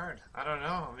 that's hard. I don't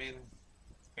know. I mean,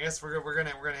 I guess we're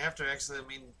gonna have to actually. I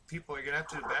mean, people are gonna have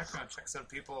to do background checks on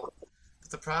people. But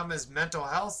the problem is mental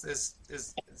health is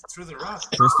through the roof.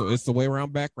 Crystal, it's the way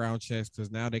around background checks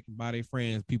because now they can buy their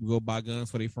friends. People go buy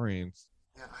guns for their friends.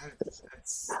 Yeah,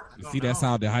 that's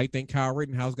how I think Kyle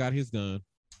Rittenhouse got his gun.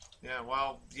 Yeah,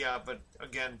 well, yeah, but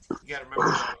again, you gotta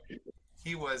remember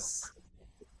he was.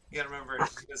 You gotta remember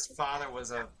his father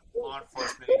was a law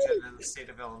enforcement agent in the state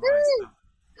of Illinois.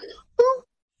 So.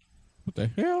 What the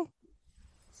hell?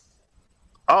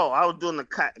 Oh, I was doing the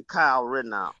Kyle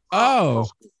Rittenhouse. Oh.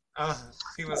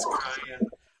 He was crying.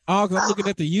 Oh, because I'm looking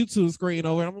at the YouTube screen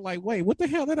over, and I'm like, wait, what the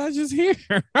hell did I just hear?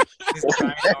 He's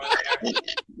crying over there.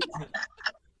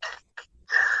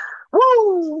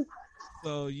 Woo!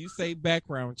 So you say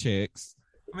background checks.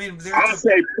 I mean, I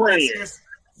say prayers.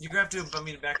 You have to,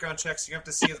 background checks. You have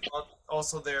to see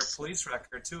also their police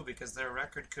record too, because their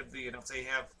record could be, if they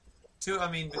have two.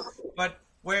 I mean, but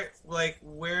where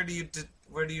do you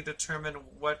determine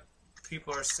what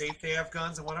people are safe to have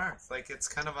guns and what aren't? Like, it's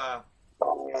kind of a,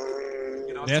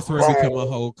 that's where it becomes a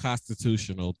whole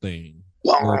constitutional thing,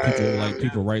 where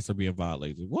people's rights are being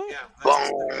violated. What? Yeah.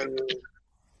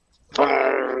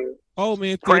 Oh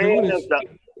man, praying is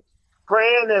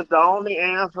the only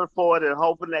answer for it, and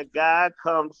hoping that God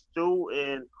comes through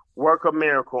and work a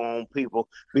miracle on people,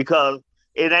 because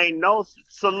it ain't no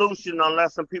solution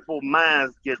unless some people's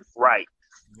minds get right.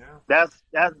 Yeah.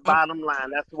 That's bottom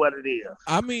line. That's what it is.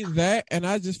 I mean that, and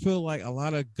I just feel like a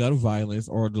lot of gun violence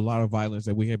or a lot of violence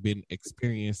that we have been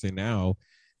experiencing now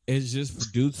is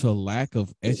just due to lack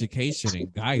of education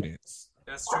and guidance.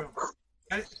 That's true.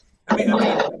 Okay.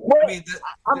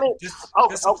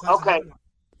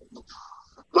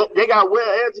 They got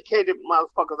well-educated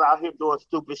motherfuckers out here doing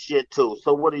stupid shit too.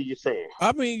 So what are you saying?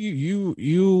 I mean,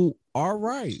 you are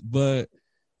right, but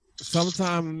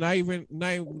sometimes not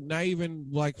even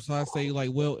like, so I say, like,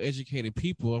 well-educated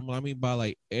people. I mean by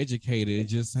like educated,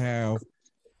 just have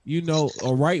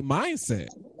a right mindset.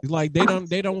 Like they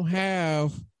don't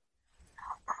have.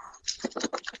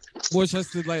 Which I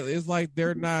said, like, it's like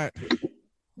they're not.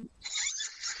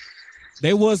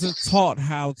 They wasn't taught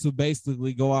how to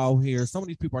basically go out here. Some of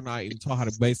these people are not even taught how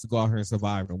to basically go out here and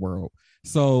survive in the world.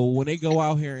 So when they go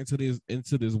out here into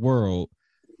this world,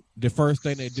 the first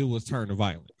thing they do is turn to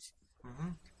violence. Mm-hmm.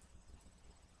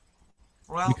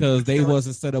 Well, because they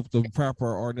wasn't set up the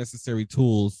proper or necessary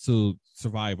tools to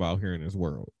survive out here in this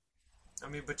world. I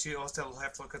mean, but you also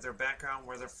have to look at their background,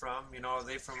 where they're from. Are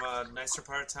they from a nicer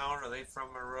part of town, or are they from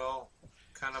a real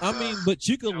kind of? But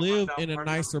you can live in a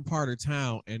nicer part of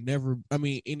town and never. I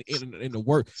mean, in the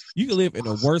worst, you can live in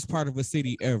the worst part of a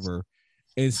city ever,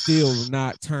 and still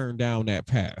not turn down that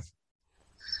path.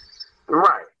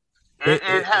 Right. It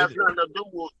has nothing to do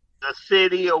with the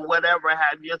city or whatever.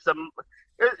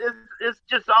 It's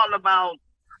just all about.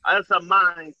 It's a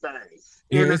mind thing.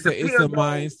 Yeah, it's a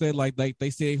mindset. Like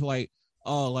they say, like.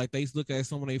 Oh, like they look at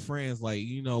some of their friends, like,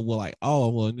 I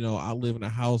live in a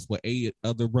house with 8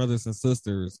 other brothers and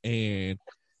sisters, and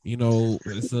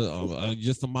it's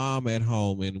just a mom at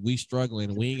home, and we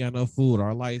struggling, we ain't got no food,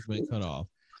 our lights been cut off.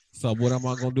 So what am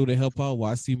I gonna do to help out?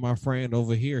 Well, I see my friend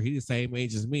over here. He the same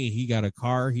age as me. He got a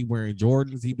car. He wearing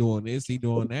Jordans. He doing this. He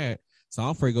doing that. So I'm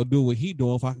afraid to go do what he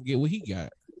doing if I can get what he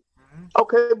got.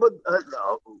 Okay, but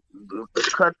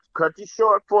cut you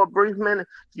short for a brief minute.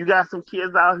 You got some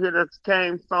kids out here that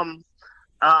came from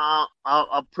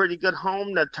a pretty good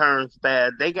home that turns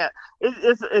bad. They got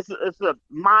it's a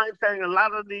mind thing. A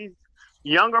lot of these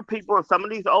younger people and some of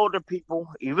these older people,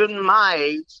 even my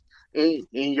age,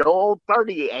 in your old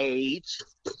 30 age,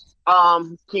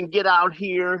 can get out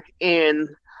here and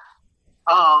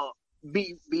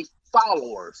be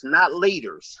followers, not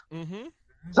leaders. Mm-hmm.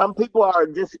 Some people are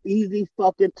just easy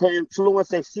fucking to influence.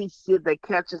 They see shit that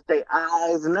catches their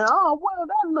eyes, and they're, oh well,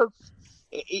 that looks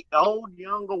old,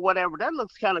 young, or whatever. That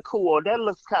looks kind of cool, or that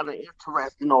looks kind of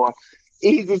interesting, or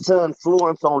easy to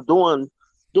influence on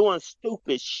doing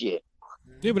stupid shit.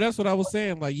 Yeah, but that's what I was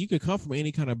saying. Like, you could come from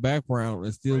any kind of background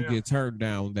and still get turned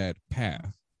down that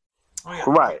path. Oh yeah,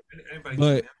 right. Anybody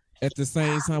but at the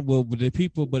same time, well, the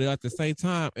people, but at the same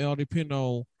time, it all depends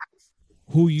on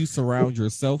who you surround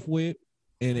yourself with.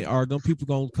 And are them people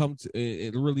gonna come to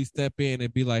and really step in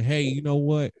and be like, hey, you know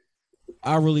what?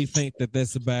 I really think that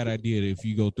that's a bad idea if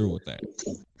you go through with that.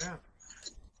 Yeah.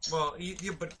 Well,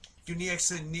 but you need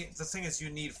the thing is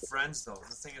you need friends though.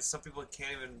 The thing is some people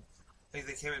can't even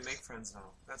make friends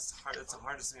now. That's hard. That's the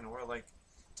hardest thing in the world. Like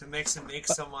to make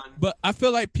someone. But I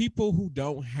feel like people who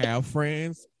don't have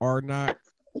friends are not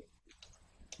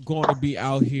going to be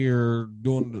out here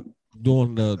doing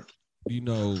the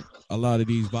a lot of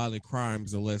these violent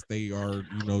crimes unless they are,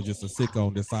 just a sicko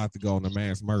and decide to go on a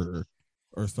mass murder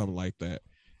or something like that.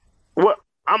 Well,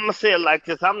 I'm gonna say it like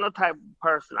this: I'm the type of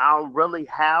person I don't really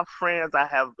have friends. I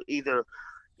have either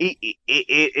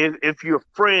if you're a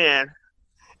friend,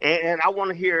 and I want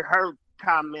to hear her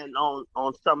comment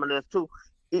on some of this too.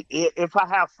 If I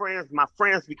have friends, my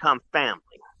friends become family,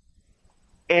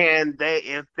 and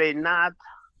if they're not,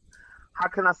 how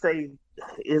can I say?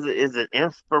 Is it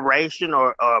inspiration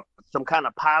or some kind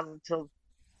of positive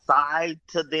side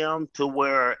to them to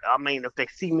where, I mean, if they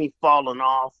see me falling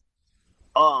off,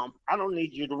 I don't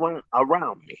need you to run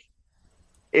around me.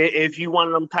 If you one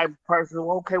of them type of person,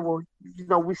 okay, well,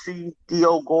 we see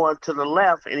Theo going to the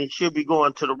left and he should be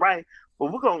going to the right,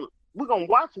 but we're gonna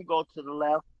watch him go to the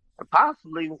left and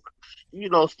possibly,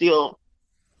 still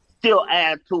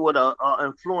add to it or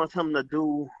influence him to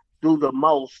do the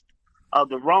most of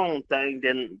the wrong thing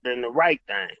than the right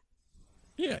thing.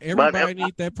 Yeah, everybody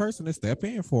needs that person to step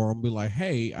in for them. Be like,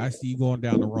 hey, I see you going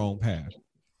down the wrong path.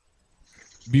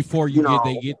 Before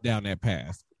they get down that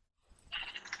path.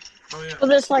 Oh, yeah. Well,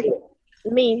 that's like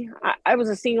me. I was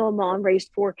a single mom, raised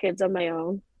 4 kids on my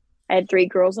own. I had 3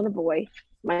 girls and a boy.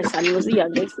 My son was the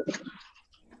youngest.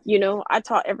 I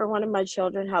taught every one of my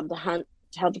children how to hunt,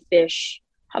 how to fish,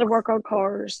 how to work on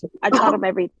cars. I taught them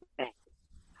everything.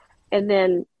 And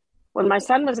then when my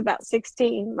son was about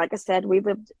 16, like I said, we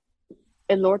lived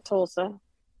in North Tulsa,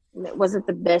 and it wasn't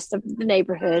the best of the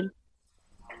neighborhood.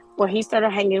 Well, he started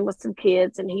hanging with some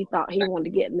kids, and he thought he wanted to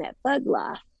get in that thug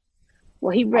life.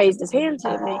 Well, he raised his hand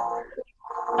to me.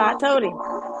 So I told him,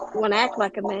 you want to act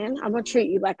like a man, I'm going to treat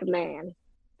you like a man.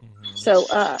 Mm-hmm. So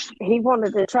he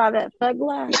wanted to try that thug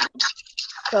life.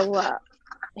 So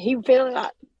he feeling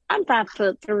like, I'm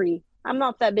 5'3". I'm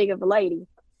not that big of a lady.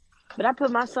 But I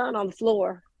put my son on the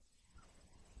floor,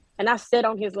 and I sat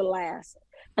on his little ass.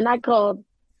 And I called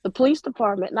the police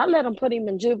department, and I let them put him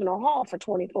in juvenile hall for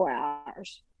 24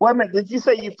 hours. Wait a minute, did you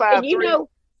say you 5'3"?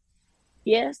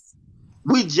 Yes.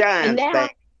 We giants, baby.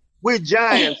 We're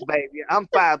giants, baby. I'm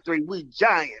 5'3". We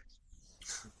giants.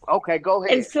 Okay, go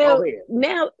ahead. And so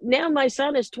now my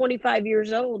son is 25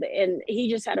 years old, and he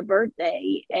just had a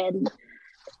birthday. And,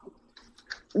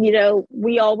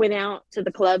 we all went out to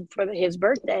the club for his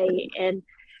birthday, and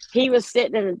he was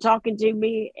sitting and talking to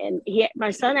me, and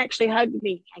my son actually hugged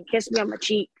me and kissed me on my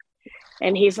cheek.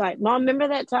 And he's like, Mom, remember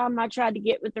that time I tried to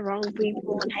get with the wrong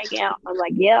people and hang out? I'm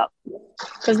like, yep.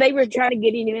 Because they were trying to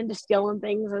get him into stealing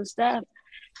things and stuff.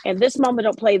 And this mama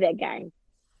don't play that game.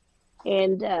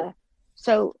 And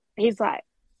so he's like,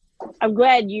 I'm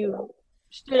glad you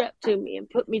stood up to me and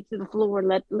put me to the floor and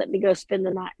let me go spend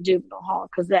the night in juvenile hall.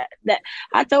 Because that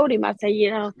I told him, I said,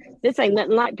 this ain't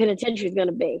nothing like penitentiary is going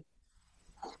to be.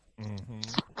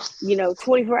 Mm-hmm.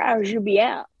 24 hours, you'll be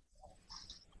out.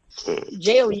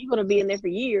 Jail, you're going to be in there for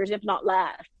years, if not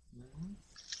life.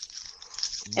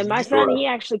 Mm-hmm. And my son, he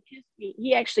actually kissed me.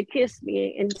 He actually kissed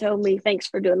me and told me thanks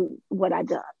for doing what I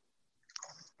done.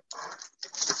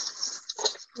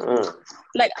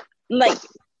 Like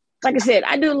I said,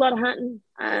 I do a lot of hunting.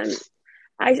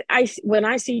 I when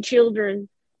I see children,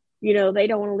 they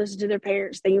don't want to listen to their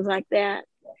parents, things like that.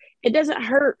 it doesn't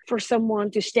hurt for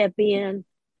someone to step in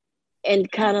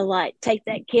and kind of like take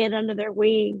that kid under their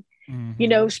wing,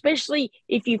 especially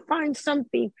if you find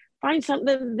something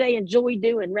that they enjoy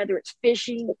doing, whether it's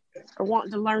fishing or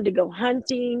wanting to learn to go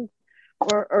hunting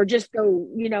or just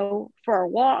go, for a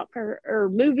walk or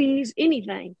movies,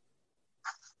 anything.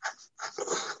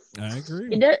 I agree.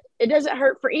 It doesn't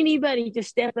hurt for anybody to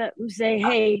step up and say,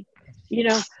 hey,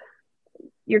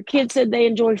 your kid said they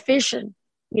enjoy fishing.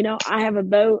 I have a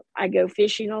boat. I go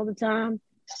fishing all the time.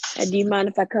 And do you mind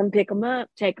if I come pick them up,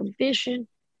 take them fishing?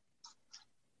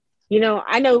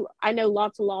 I know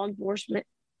lots of law enforcement.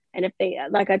 And if they,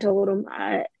 like I told them,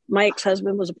 my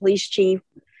ex-husband was a police chief.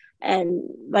 And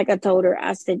like I told her,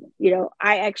 I said,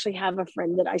 I actually have a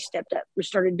friend that I stepped up and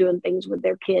started doing things with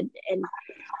their kid. And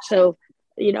so,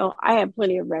 I have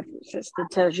plenty of references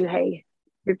that tells you, hey,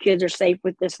 your kids are safe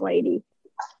with this lady.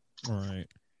 All right.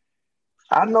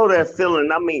 I know that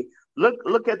feeling. I mean,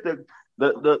 look at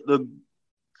the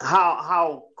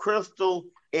how Crystal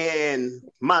and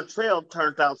Montreal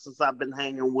turned out since I've been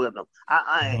hanging with them.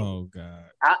 Oh God.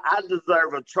 I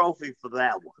deserve a trophy for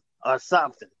that one or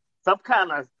something. Some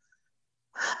kind of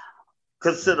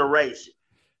consideration.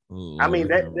 Lord, I mean,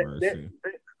 look at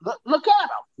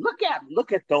them.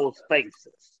 Look at those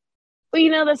faces.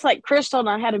 Well, that's like Crystal and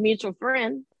I had a mutual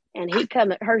friend, and he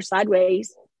come at her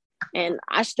sideways, and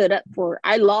I stood up for her.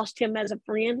 I lost him as a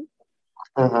friend,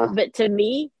 but to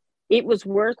me, it was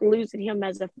worth losing him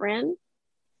as a friend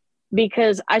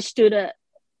because I stood up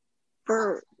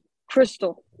for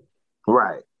Crystal.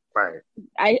 Right.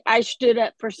 I stood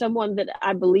up for someone that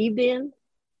I believed in.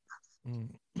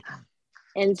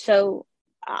 And so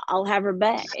I'll have her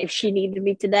back if she needed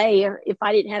me today, or if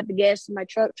I didn't have the gas in my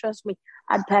truck, trust me,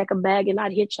 I'd pack a bag and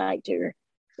I'd hitchhike to her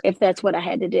if that's what I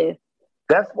had to do.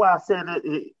 That's why I said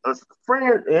a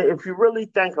friend, if you really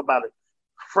think about it,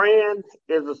 friend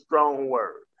is a strong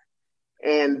word.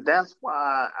 And that's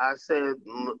why I said,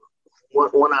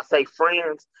 when I say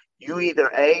friends, you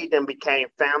either aid and became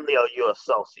family or you're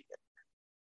associate.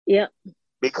 Yep.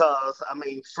 Because, I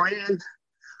mean, friend,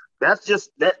 that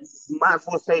might as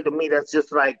well say to me, that's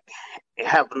just like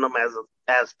having them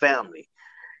as family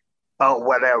or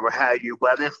whatever,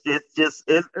 but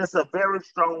it's a very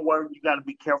strong word. You got to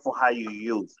be careful how you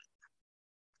use it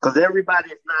because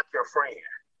everybody is not your friend.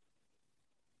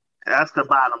 That's the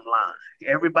bottom line.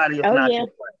 Everybody is not your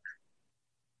friend.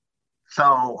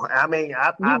 So, I mean,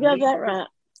 I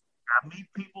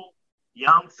meet people,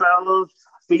 young fellas,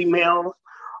 females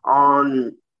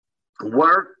on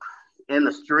work, in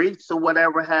the streets or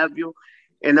whatever have you.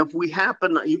 And if we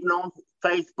happen to, even on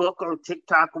Facebook or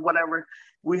TikTok or whatever,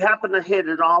 we happen to hit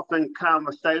it off in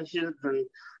conversations and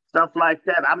stuff like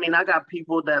that. I mean, I got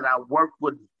people that I worked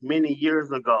with many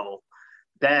years ago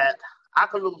that I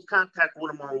could lose contact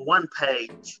with them on one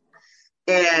page.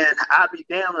 And I'll be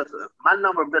damned if my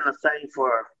number been the same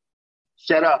for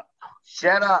shut up,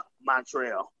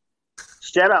 Montreal.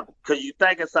 Shut up, because you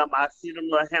thinking something. I see them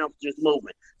little hands just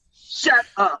moving. Shut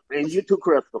up, and you too,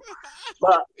 Crystal.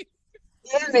 But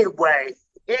anyway,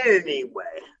 they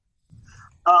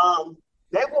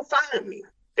will find me.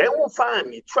 They will find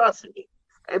me. Trust me.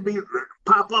 And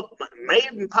pop up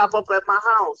at my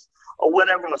house or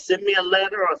whatever, or send me a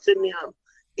letter or send me an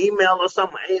email or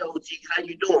something. Hey, OG, how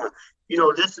you doing?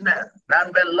 This and that.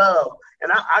 Nothing but love.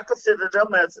 And I consider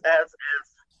them as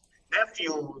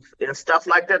nephews and stuff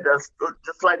like that. That's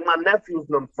just like my nephews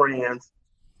and friends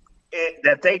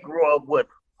that they grew up with.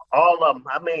 All of them.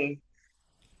 I mean,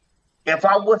 if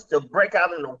I was to break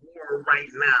out in a war right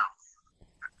now,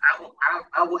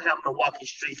 I would have Milwaukee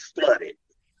streets flooded.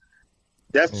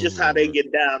 That's just how they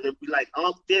get down. They'll be like,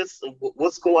 this,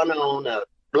 what's going on,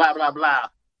 blah, blah, blah.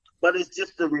 But it's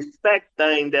just the respect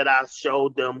thing that I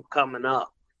showed them coming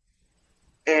up.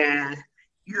 And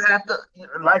you have to,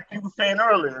 like you were saying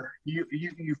earlier,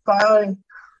 you find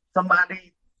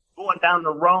somebody going down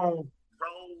the wrong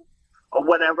road or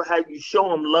whatever, how you show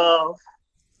them love,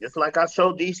 just like I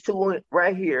showed these two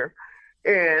right here.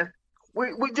 And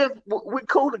we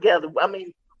cool together. I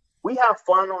mean, we have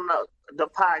fun on the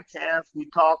podcast. We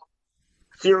talk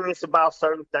serious about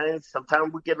certain things.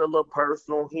 Sometimes we get a little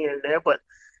personal here and there, but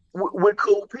we're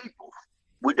cool people.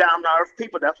 We're down to earth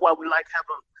people. That's why we like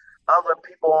having other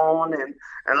people on. And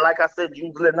like I said,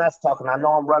 usually not talking. I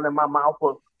know I'm running my mouth,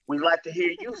 but we like to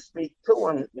hear you speak too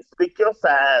and speak your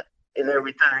side and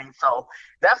everything. So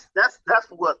that's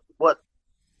what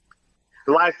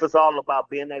life is all about,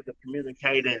 being able to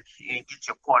communicate and get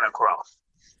your point across.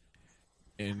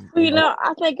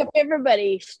 I think if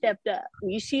everybody stepped up,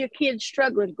 you see your kids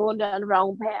struggling, going down the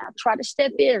wrong path, try to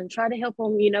step in, try to help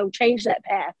them, change that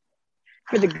path.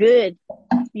 for the good,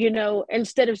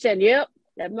 instead of saying, yep,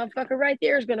 that motherfucker right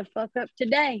there is going to fuck up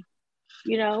today.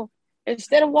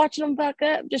 Instead of watching them fuck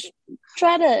up, just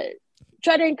try to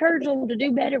encourage them to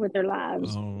do better with their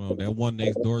lives. I don't know. That one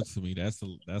next door to me, that's a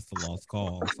lost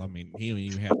cause. I mean, he don't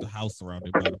even have the house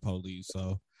surrounded by the police,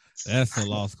 so that's a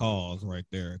lost cause right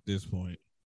there at this point.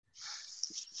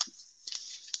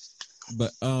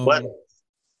 But what?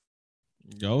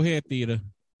 Go ahead, Theta.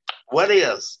 What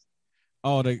is?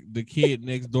 Oh, the kid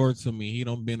next door to me, he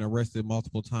done been arrested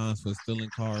multiple times for stealing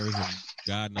cars and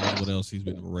God knows what else he's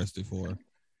been arrested for.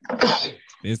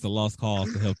 It's a lost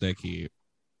cause to help that kid.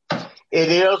 It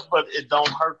is, but it don't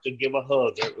hurt to give a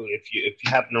hug if you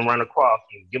happen to run across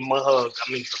him. Give him a hug.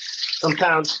 I mean,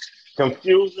 sometimes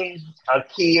confusing a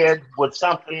kid with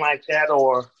something like that,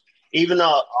 or even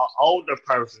a older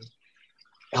person,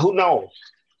 who knows?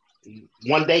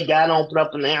 One day God opened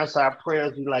up and answered our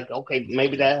prayers. He's like, okay,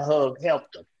 maybe that hug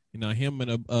helped him. Him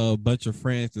and a bunch of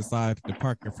friends decided to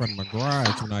park in front of my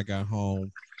garage when I got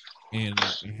home, and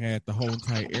it had the whole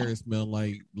entire area smell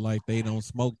like they don't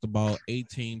smoked about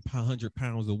 1,800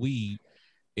 pounds of weed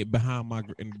behind my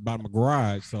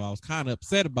garage. So I was kind of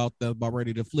upset about that, about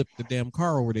ready to flip the damn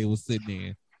car over they was sitting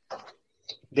in.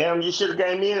 Damn, you should have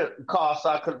gave me a call so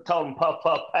I could have told them puff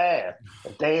pass.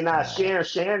 If they ain't not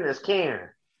sharing is caring.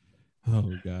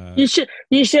 Oh God! You should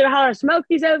have hollered,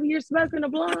 "Smokey's over here smoking a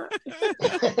blunt."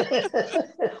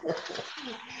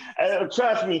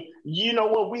 Trust me, you know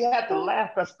what? We have to laugh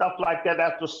at stuff like that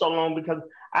after so long because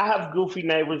I have goofy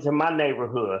neighbors in my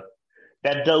neighborhood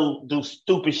that do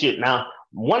stupid shit. Now,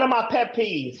 one of my pet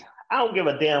peeves, I don't give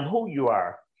a damn who you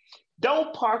are.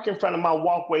 Don't park in front of my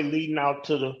walkway leading out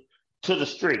to the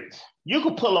streets. You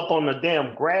can pull up on the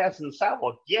damn grass and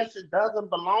sidewalk. Yes, it doesn't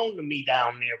belong to me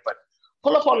down there, but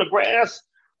pull up on the grass,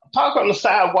 park on the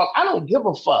sidewalk. I don't give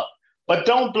a fuck. But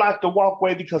don't block the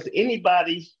walkway because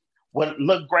anybody with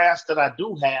little grass that I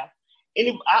do have,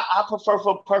 I prefer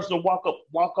for a person to walk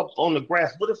up on the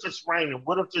grass. What if it's raining?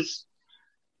 What if it's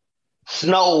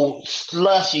snow,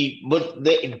 slushy? But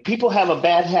people have a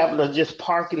bad habit of just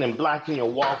parking and blocking your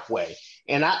walkway.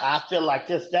 And I feel like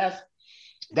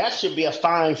that should be a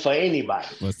fine for anybody.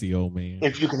 What's the old man?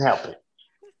 If you can help it.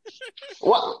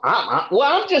 Well,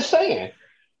 I'm just saying.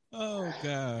 Oh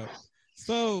God!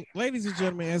 So, ladies and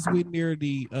gentlemen, as we near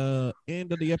the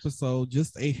end of the episode,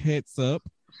 just a heads up: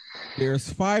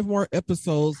 there's 5 more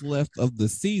episodes left of the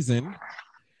season,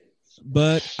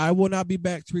 but I will not be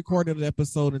back to record an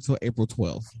episode until April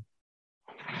 12th.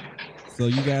 So,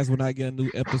 you guys will not get a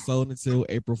new episode until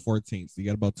April 14th. So, you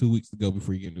got about 2 weeks to go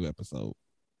before you get a new episode.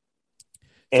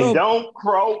 And don't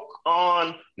croak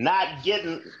on not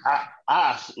getting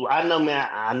us. I know, man.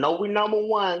 I know we're number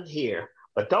one here,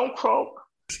 but don't croak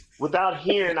without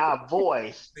hearing our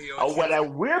voice or whatever.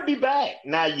 We'll be back.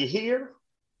 Now you hear?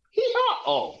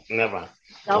 Oh, never mind.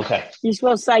 Okay. You're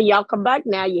supposed to say y'all come back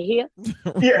now. You hear?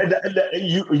 Yeah,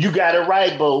 you got it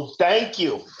right, boo. Thank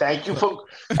you for.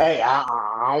 Hey,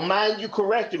 I don't mind you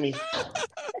correcting me.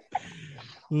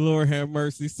 Lord have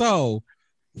mercy. So,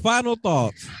 final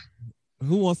thoughts.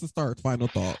 Who wants to start? Final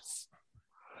thoughts.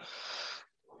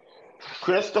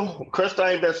 Crystal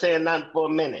ain't been saying nothing for a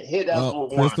minute. Hit us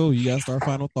with Crystal, one. you got to start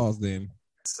final thoughts then.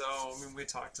 So, I mean, we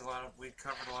covered a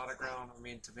lot of ground. I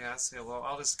mean, to be honest,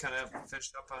 I'll just kind of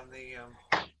finish up on the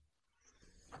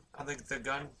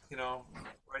gun,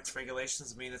 rights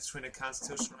regulations. I mean, it's between the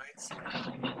constitutional rights,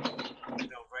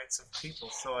 rights of people.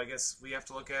 So I guess we have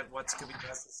to look at what's going to be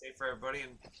best and safe for everybody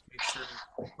and make sure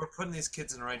we're putting these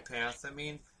kids in the right path. I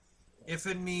mean, if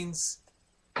it means,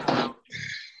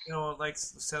 like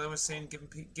Sally was saying,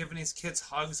 giving these kids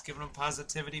hugs, giving them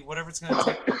positivity, whatever it's going to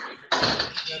take, we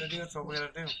got to do. That's what we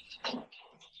got to do.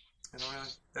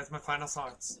 That's my final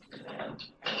thoughts.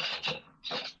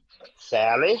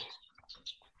 Sally?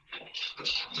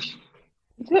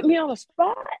 You put me on the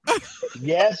spot.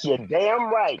 Yes, you're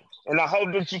damn right. And I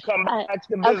hope that you come back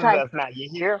to visit us now. You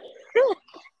hear?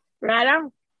 Right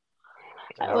on.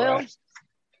 All Well, right.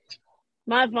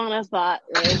 my final thought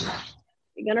is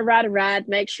you're going to ride a ride.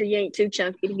 Make sure you ain't too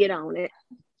chunky to get on it.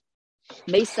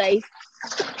 Be safe.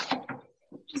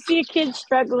 If you see a kid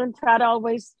struggling, try to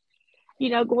always,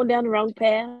 going down the wrong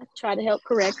path. Try to help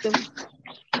correct them.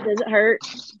 Does it hurt?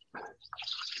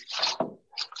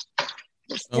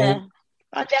 Just find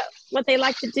out what they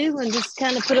like to do and just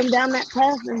kind of put them down that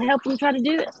path and help them try to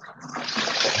do it.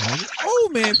 Oh,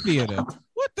 man, theater.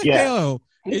 What the hell?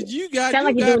 You got Sound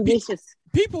like you're doing dishes.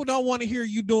 People don't want to hear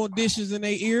you doing dishes in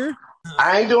their ear.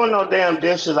 I ain't doing no damn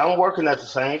dishes. I'm working at the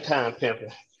same time,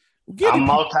 pimping. I'm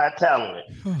multi-talented.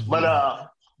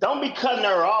 But don't be cutting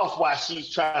her off while she's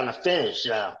trying to finish.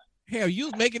 Hell, you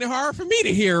was making it hard for me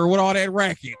to hear with all that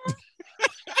racket.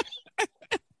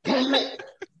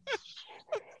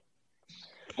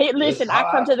 Hey, listen,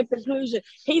 I come to the conclusion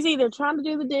he's either trying to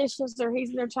do the dishes or he's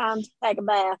either trying to take a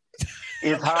bath.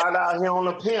 It's hard out here on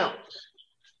the pimp.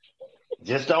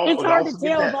 Just don't. It's hard don't to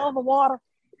tell with all the water.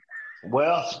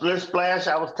 Well, split splash.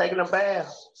 I was taking a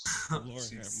bath. Lord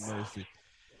have mercy.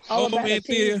 All Oh about man, the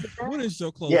cheese. Thea, what is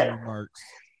your closing remarks?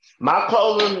 My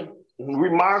closing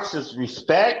remarks is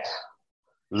respect,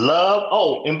 love.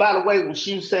 Oh, and by the way, when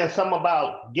she was saying something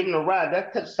about giving a ride,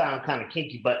 that could sound kind of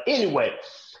kinky. But anyway,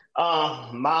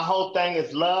 my whole thing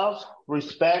is love,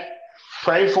 respect,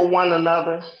 pray for one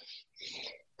another,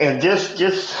 and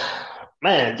just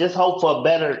hope for a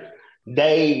better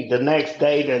day the next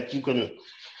day that you can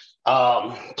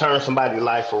turn somebody's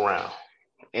life around.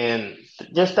 And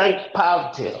just think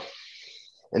positive.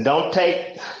 And don't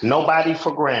take nobody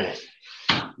for granted,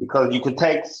 because you can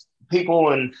take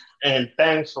people and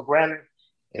things for granted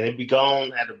and it be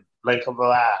gone at a blink of an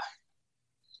eye.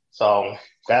 So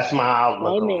that's my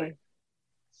outlook. Amen. On it.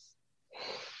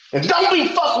 And don't be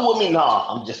fucking with me. No,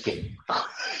 I'm just kidding.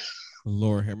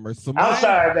 Lord have mercy. So I'm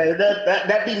sorry, baby.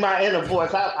 That be my inner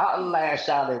voice. I'll lash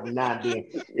out every now and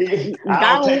then.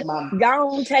 Go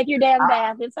on, take your damn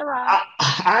bath. It's all right.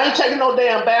 I ain't taking no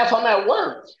damn bath. I'm at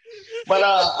work. But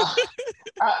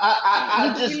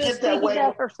I just get that way.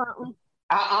 Or something.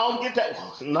 I don't get that.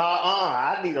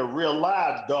 I need a real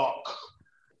live dog.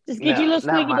 Just get your little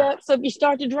squeaky duck, so if you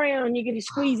start to drown, you get to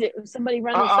squeeze it when somebody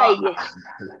runs and save you.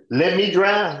 Let me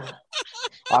drown.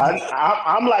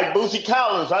 I'm like Boosie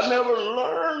Collins. I never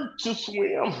learned to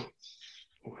swim.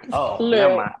 Oh,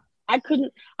 never mind.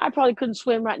 I probably couldn't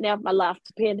swim right now if my life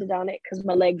depended on it because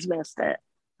my legs messed up.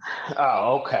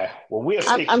 Oh, okay. Well,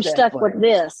 I'm stuck with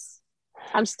this.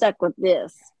 I'm stuck with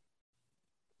this.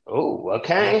 Oh,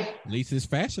 okay. At least it's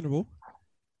fashionable.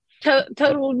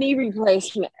 Total knee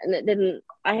replacement, and it didn't.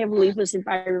 I have lupus and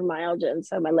fibromyalgia, and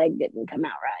so my leg didn't come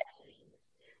out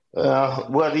right.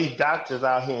 Well, these doctors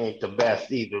out here ain't the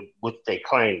best either, which they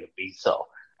claim to be. So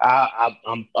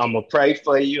I'm gonna pray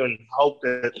for you and hope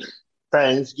that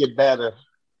things get better,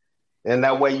 and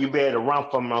that way you be able to run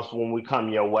from us when we come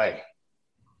your way.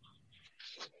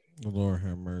 Lord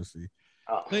have mercy.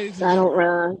 I don't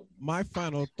run. My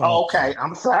final thought. Oh, okay,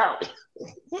 I'm sorry.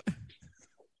 What?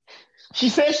 She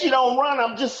says she don't run.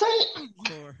 I'm just saying.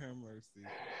 Lord have mercy.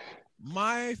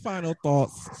 My final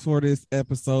thoughts for this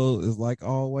episode is, like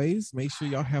always, make sure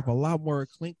y'all have a lot more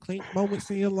clink moments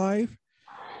in your life.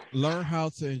 Learn how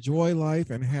to enjoy life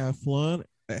and have fun.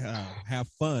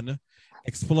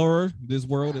 Explore this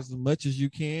world as much as you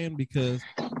can, because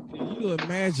can you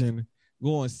imagine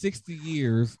going 60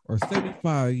 years or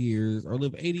 75 years or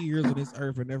live 80 years on this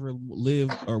earth and never live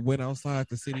or went outside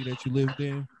the city that you lived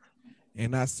in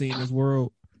and not seeing this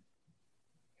world?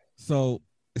 So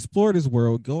explore this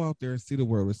world. Go out there and see the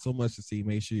world. There's so much to see.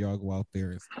 Make sure y'all go out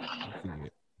there and see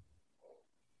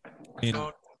it.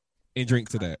 And drink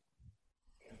to that.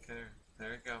 Okay,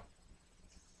 there you go.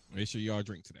 Make sure y'all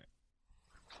drink to that.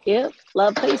 Yep.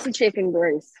 Love, peace, and chicken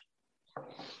grease.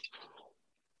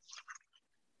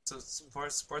 So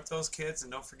support those kids,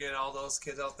 and don't forget all those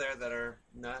kids out there that are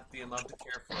not being loved and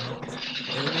cared for.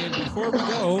 And then before we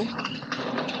go,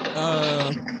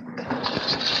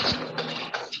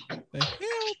 the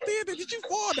hell, Theater, did you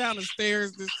fall down the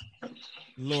stairs?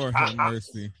 Lord have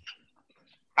mercy.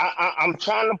 I'm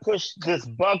trying to push this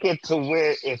bucket to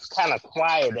where it's kind of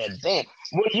quiet at then.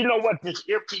 Well, you know what? This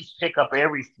earpiece pick up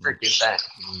every freaking thing.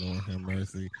 Lord have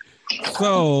mercy.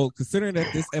 So, considering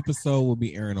that this episode will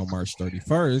be airing on March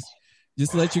 31st,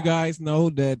 just to let you guys know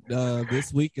that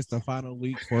this week is the final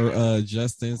week for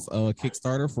Justin's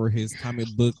Kickstarter for his comic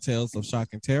book Tales of Shock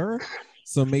and Terror.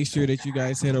 So make sure that you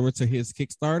guys head over to his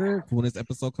Kickstarter. When this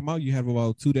episode come out, you have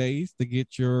about 2 days to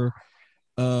get your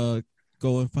go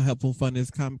and help him fund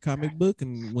his comic book.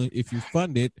 And if you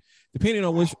fund it, depending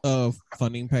on which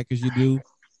funding package you do,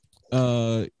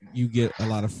 you get a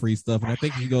lot of free stuff. And I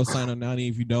think if you go sign up now,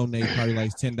 if you donate probably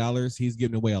like $10, he's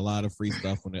giving away a lot of free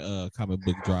stuff when the comic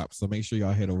book drops. So make sure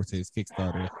y'all head over to his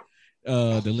Kickstarter.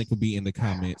 The link will be in the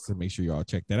comments, so make sure y'all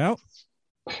check that out.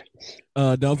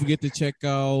 Don't forget to check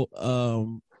out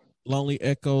Lonely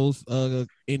Echoes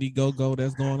Indiegogo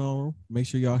that's going on. Make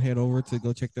sure y'all head over to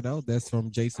go check that out. That's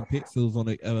from Jason Pitts, who was on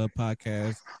the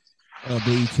podcast I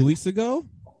believe 2 weeks ago.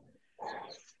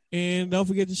 And don't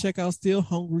forget to check out Still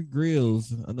Hungry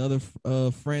Grills, another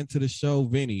friend to the show,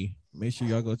 Vinny. Make sure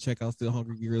y'all go check out Still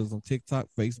Hungry Grills on TikTok,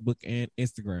 Facebook, and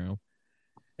Instagram.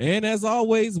 And as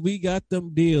always, we got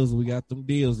them deals.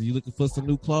 You looking for some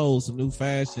new clothes, some new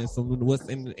fashion, what's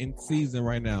in season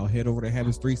right now, head over to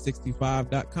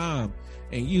habits365.com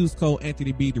and use code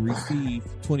Anthony B to receive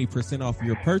 20% off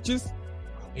your purchase.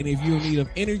 And if you're in need of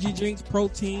energy drinks,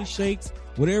 protein shakes,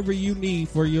 whatever you need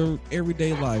for your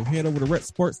everyday life, head over to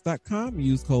retsports.com and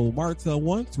use code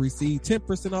Martel1 to receive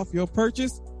 10% off your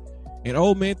purchase. And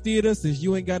Old Man Theater, since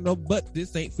you ain't got no butt,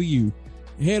 this ain't for you.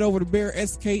 Head over to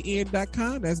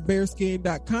bearskn.com, that's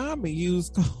bearskin.com, and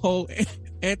use code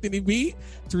Anthony B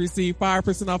to receive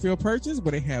 5% off your purchase,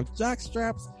 where they have jock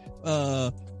straps,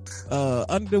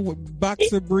 under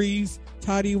boxer briefs,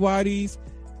 tidy whities,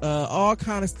 all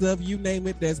kind of stuff, you name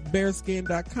it. That's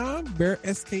bearskin.com,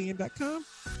 bearskn.com,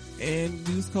 and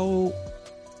use code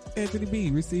Anthony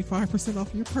B. Receive 5% off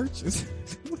your purchase.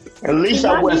 At least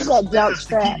I was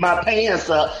to keep my pants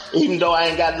up, even though I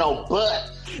ain't got no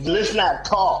butt. Let's not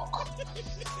talk.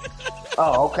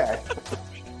 Oh, okay.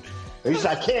 At least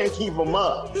I can't keep them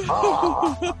up.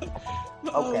 Oh. Okay.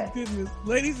 Oh, goodness.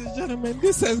 Ladies and gentlemen,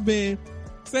 this has been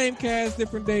Same Cast,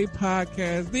 Different Day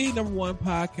Podcast, the #1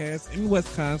 podcast in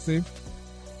Wisconsin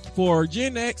for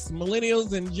Gen X,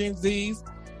 Millennials, and Gen Zs.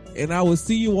 And I will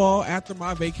see you all after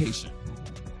my vacation.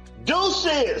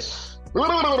 Deuces!